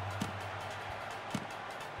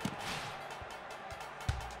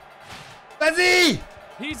 Vas-y!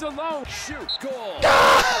 He's alone. Shoot. Goal.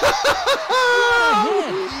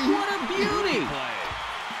 What a beauty. Play.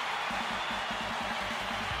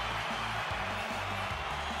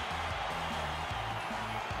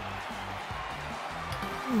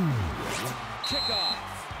 Kickoff.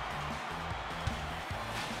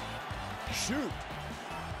 Shoot.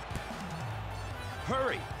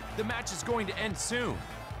 Hurry. The match is going to end soon.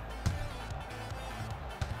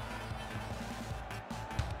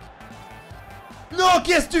 Non,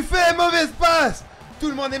 qu'est-ce que tu fais? Mauvaise passe! Tout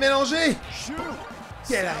le monde est mélangé! Shoot.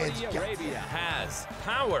 Quel arrêt du Saudi gardien! Arabia has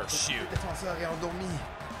power shoot. Le défenseur est endormi. Il n'y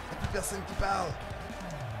a plus personne qui parle.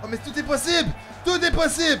 Oh, mais tout est possible! Tout est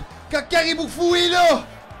possible! Quand Caribou fou est là!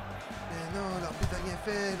 Mais non, l'arbitre a rien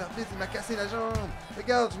fait. L'arbitre, il m'a cassé la jambe.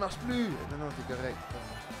 Regarde, je marche plus. Non, non, t'es correct.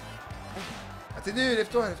 Continue,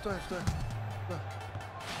 lève-toi, lève-toi, lève-toi. Lève-toi.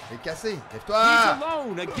 Il est cassé, He's lève-toi!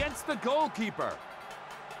 alone against the goalkeeper.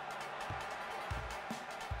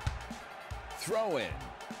 Throw in.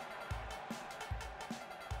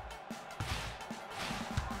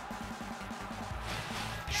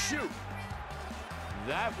 Shoot.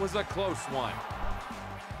 That was a close one.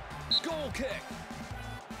 Goal kick.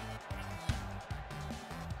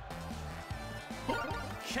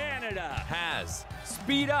 Canada has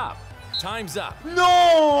speed up. Time's up.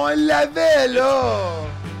 Non, elle l'avait là!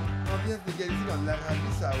 On vient de d'égaliser contre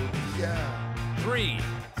l'Arabie Saoudite.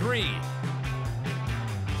 3-3.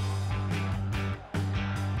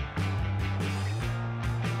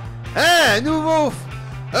 Hein,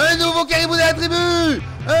 un nouveau caribou de la tribu!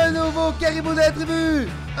 Un nouveau caribou de la tribu!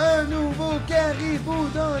 Un nouveau caribou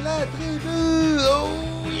dans la tribu!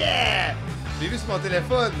 Oh yeah! J'ai vu sur mon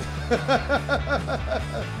téléphone!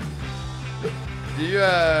 J'ai eu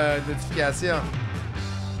une notification.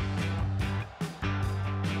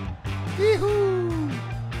 Youhou!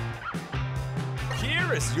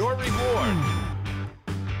 Here is your reward.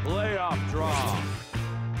 Playoff draw.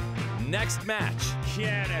 Next match,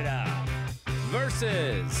 Canada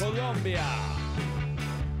versus Colombia.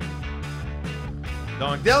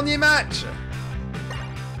 Donc, dernier match.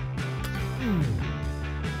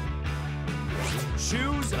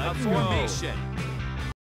 Choose a formation.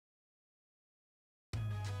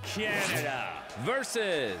 Canada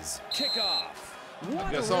versus kickoff.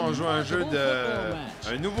 Après ça, on joue un jeu de...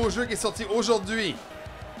 Un nouveau jeu qui est sorti aujourd'hui.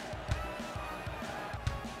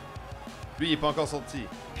 Lui, il n'est pas encore sorti.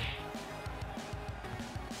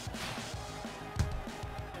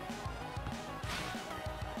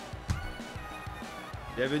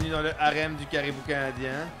 Bienvenue dans le harem du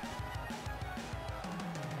Caribou-Canadien.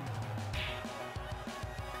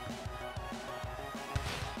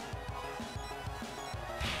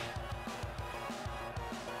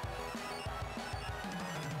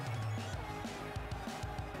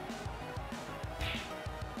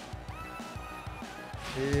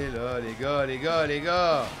 Et là, les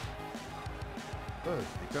gars! Oh,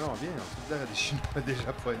 c'est des Colombiens, ils ont tous l'air des Chinois, des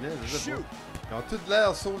Japonais, je sais pas. Ils ont tous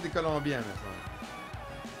l'air sauf des Colombiens, maintenant.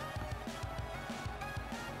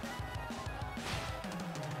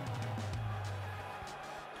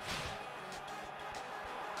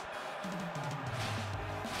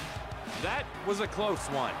 That was a close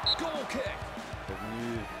one. Goal kick.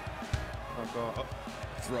 Revenu. Encore. Oh.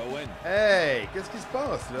 Throw in. Hey! Qu'est-ce qui se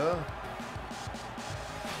passe, là?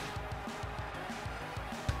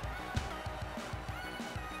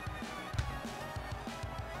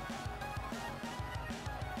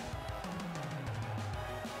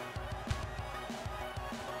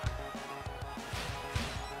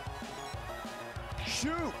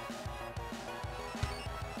 Shoot.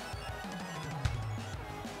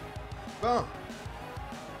 Bon.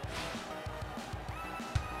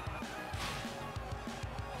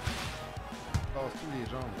 Passe tous les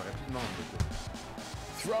jambes, j'aurais plus de monde de tout.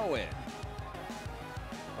 Throw in.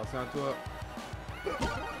 Attention à toi.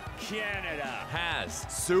 Canada has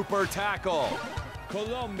super tackle.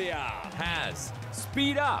 Colombia has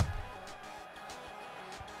speed up.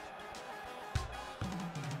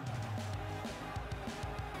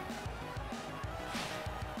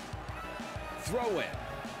 Throw in.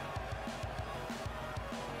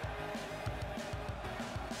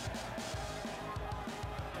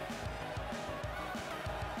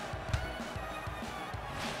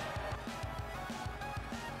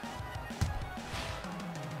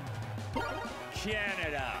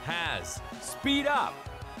 Canada has speed up.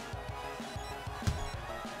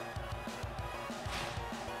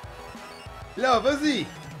 Là, vas-y!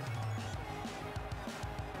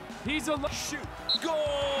 He's a shoot. Goal!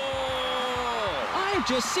 I've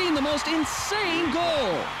just seen the most insane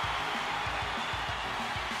goal.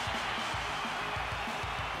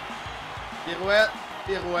 Pirouette,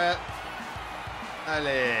 pirouette.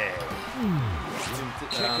 Allez! Une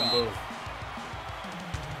petite Rambo.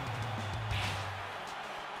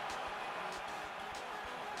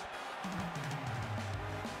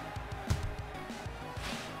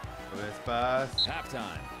 Espace. Halftime.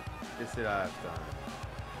 Et c'est la halftime.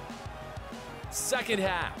 Second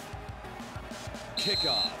half.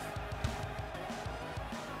 Kickoff.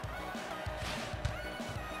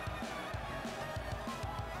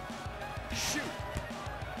 Shoot.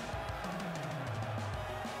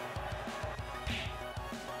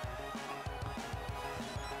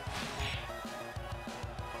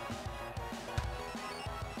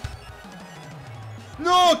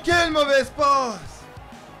 Non, quel mauvais passe!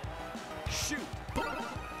 Shoot.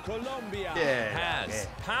 Colombia Yeah, has yeah.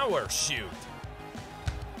 power shoot.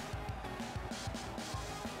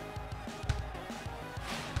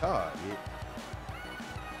 Ah, il est...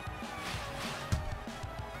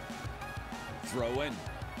 Throw in.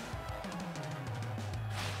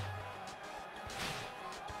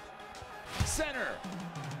 Center.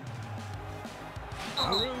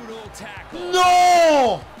 Brutal tackle.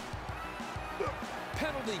 Non!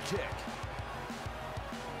 Penalty kick.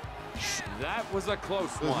 That was a close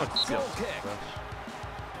Ça, one. je m'en Goal tire. kick.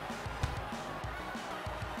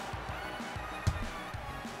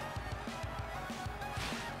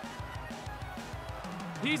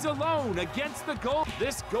 He's alone against the goal.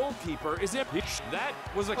 This goalkeeper is in. That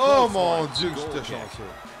was a Oh close mon one. Dieu, que Goal j'étais kick.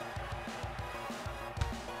 chanceux.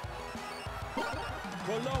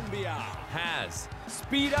 Colombia has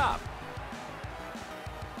speed up.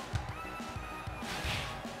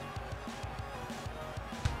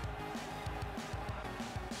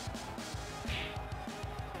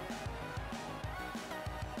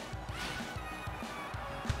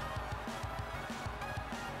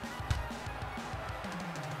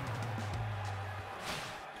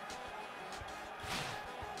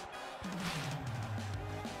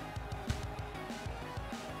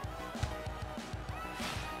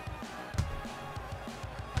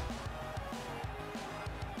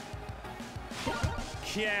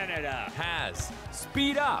 Canada has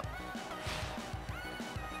speed up.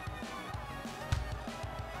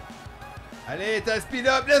 Allez, t'as speed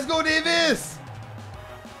up. Let's go, Davis!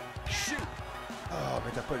 Shoot. Oh,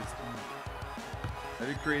 mais t'as pas le speed.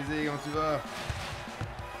 Salut, Crazy, comment tu vas?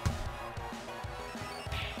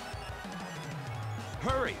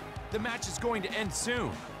 Hurry. The match is going to end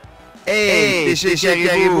soon. Hey, t'es chez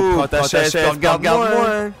Caribou, prends ta chaise,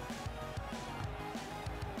 regarde-moi.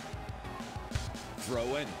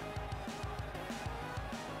 Throw in.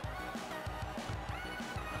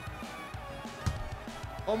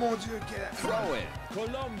 Oh mon Dieu, quel... Throw in.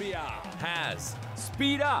 Colombia has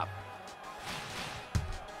speed up.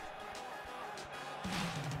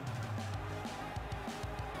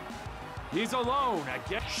 He's alone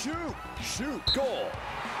again. Shoot. Shoot. Goal.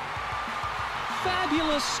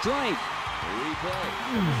 Fabulous strike. Replay.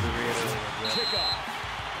 Kickoff.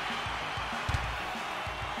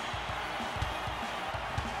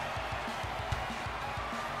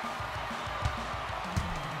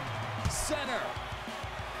 Center.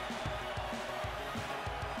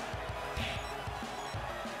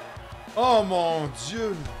 Oh mon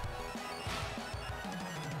Dieu!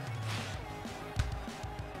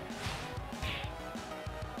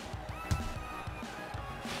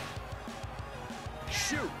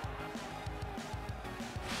 Shoot.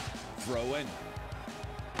 Throw in.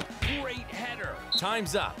 Great header.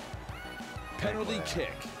 Time's up. Penalty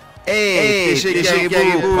kick. Hey, t'es chez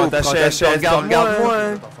Caribou, prends ta chaise,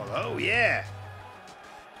 regarde-moi. Oh yeah!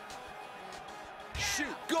 Shoot.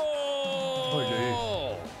 Goal.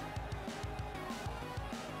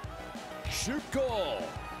 Shoot. Goal.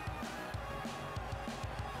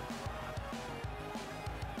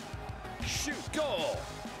 Shoot. Goal.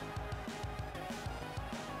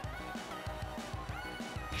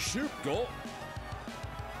 Shoot. Goal.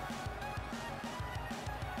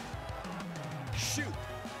 Shoot.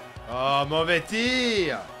 Oh, mauvais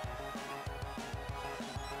tir!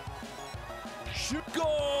 Shoot. Goal.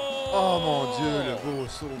 Oh mon Dieu, le beau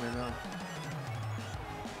saut maintenant.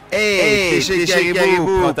 Hey, t'es chez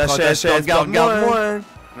Caribou, prends ta chaise, regarde-moi.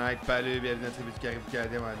 Mike Palu, bienvenue à la tribu du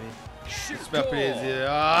KaribouCanadien, mon ami. Shoot. Super Goal. plaisir.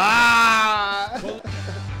 Ah!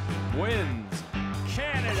 Wins.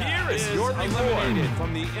 Canada Here is your eliminated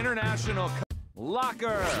from the International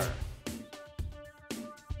Locker.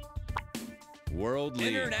 World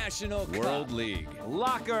League. International World League.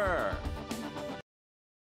 Locker.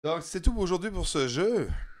 Donc, c'est tout pour aujourd'hui pour ce jeu.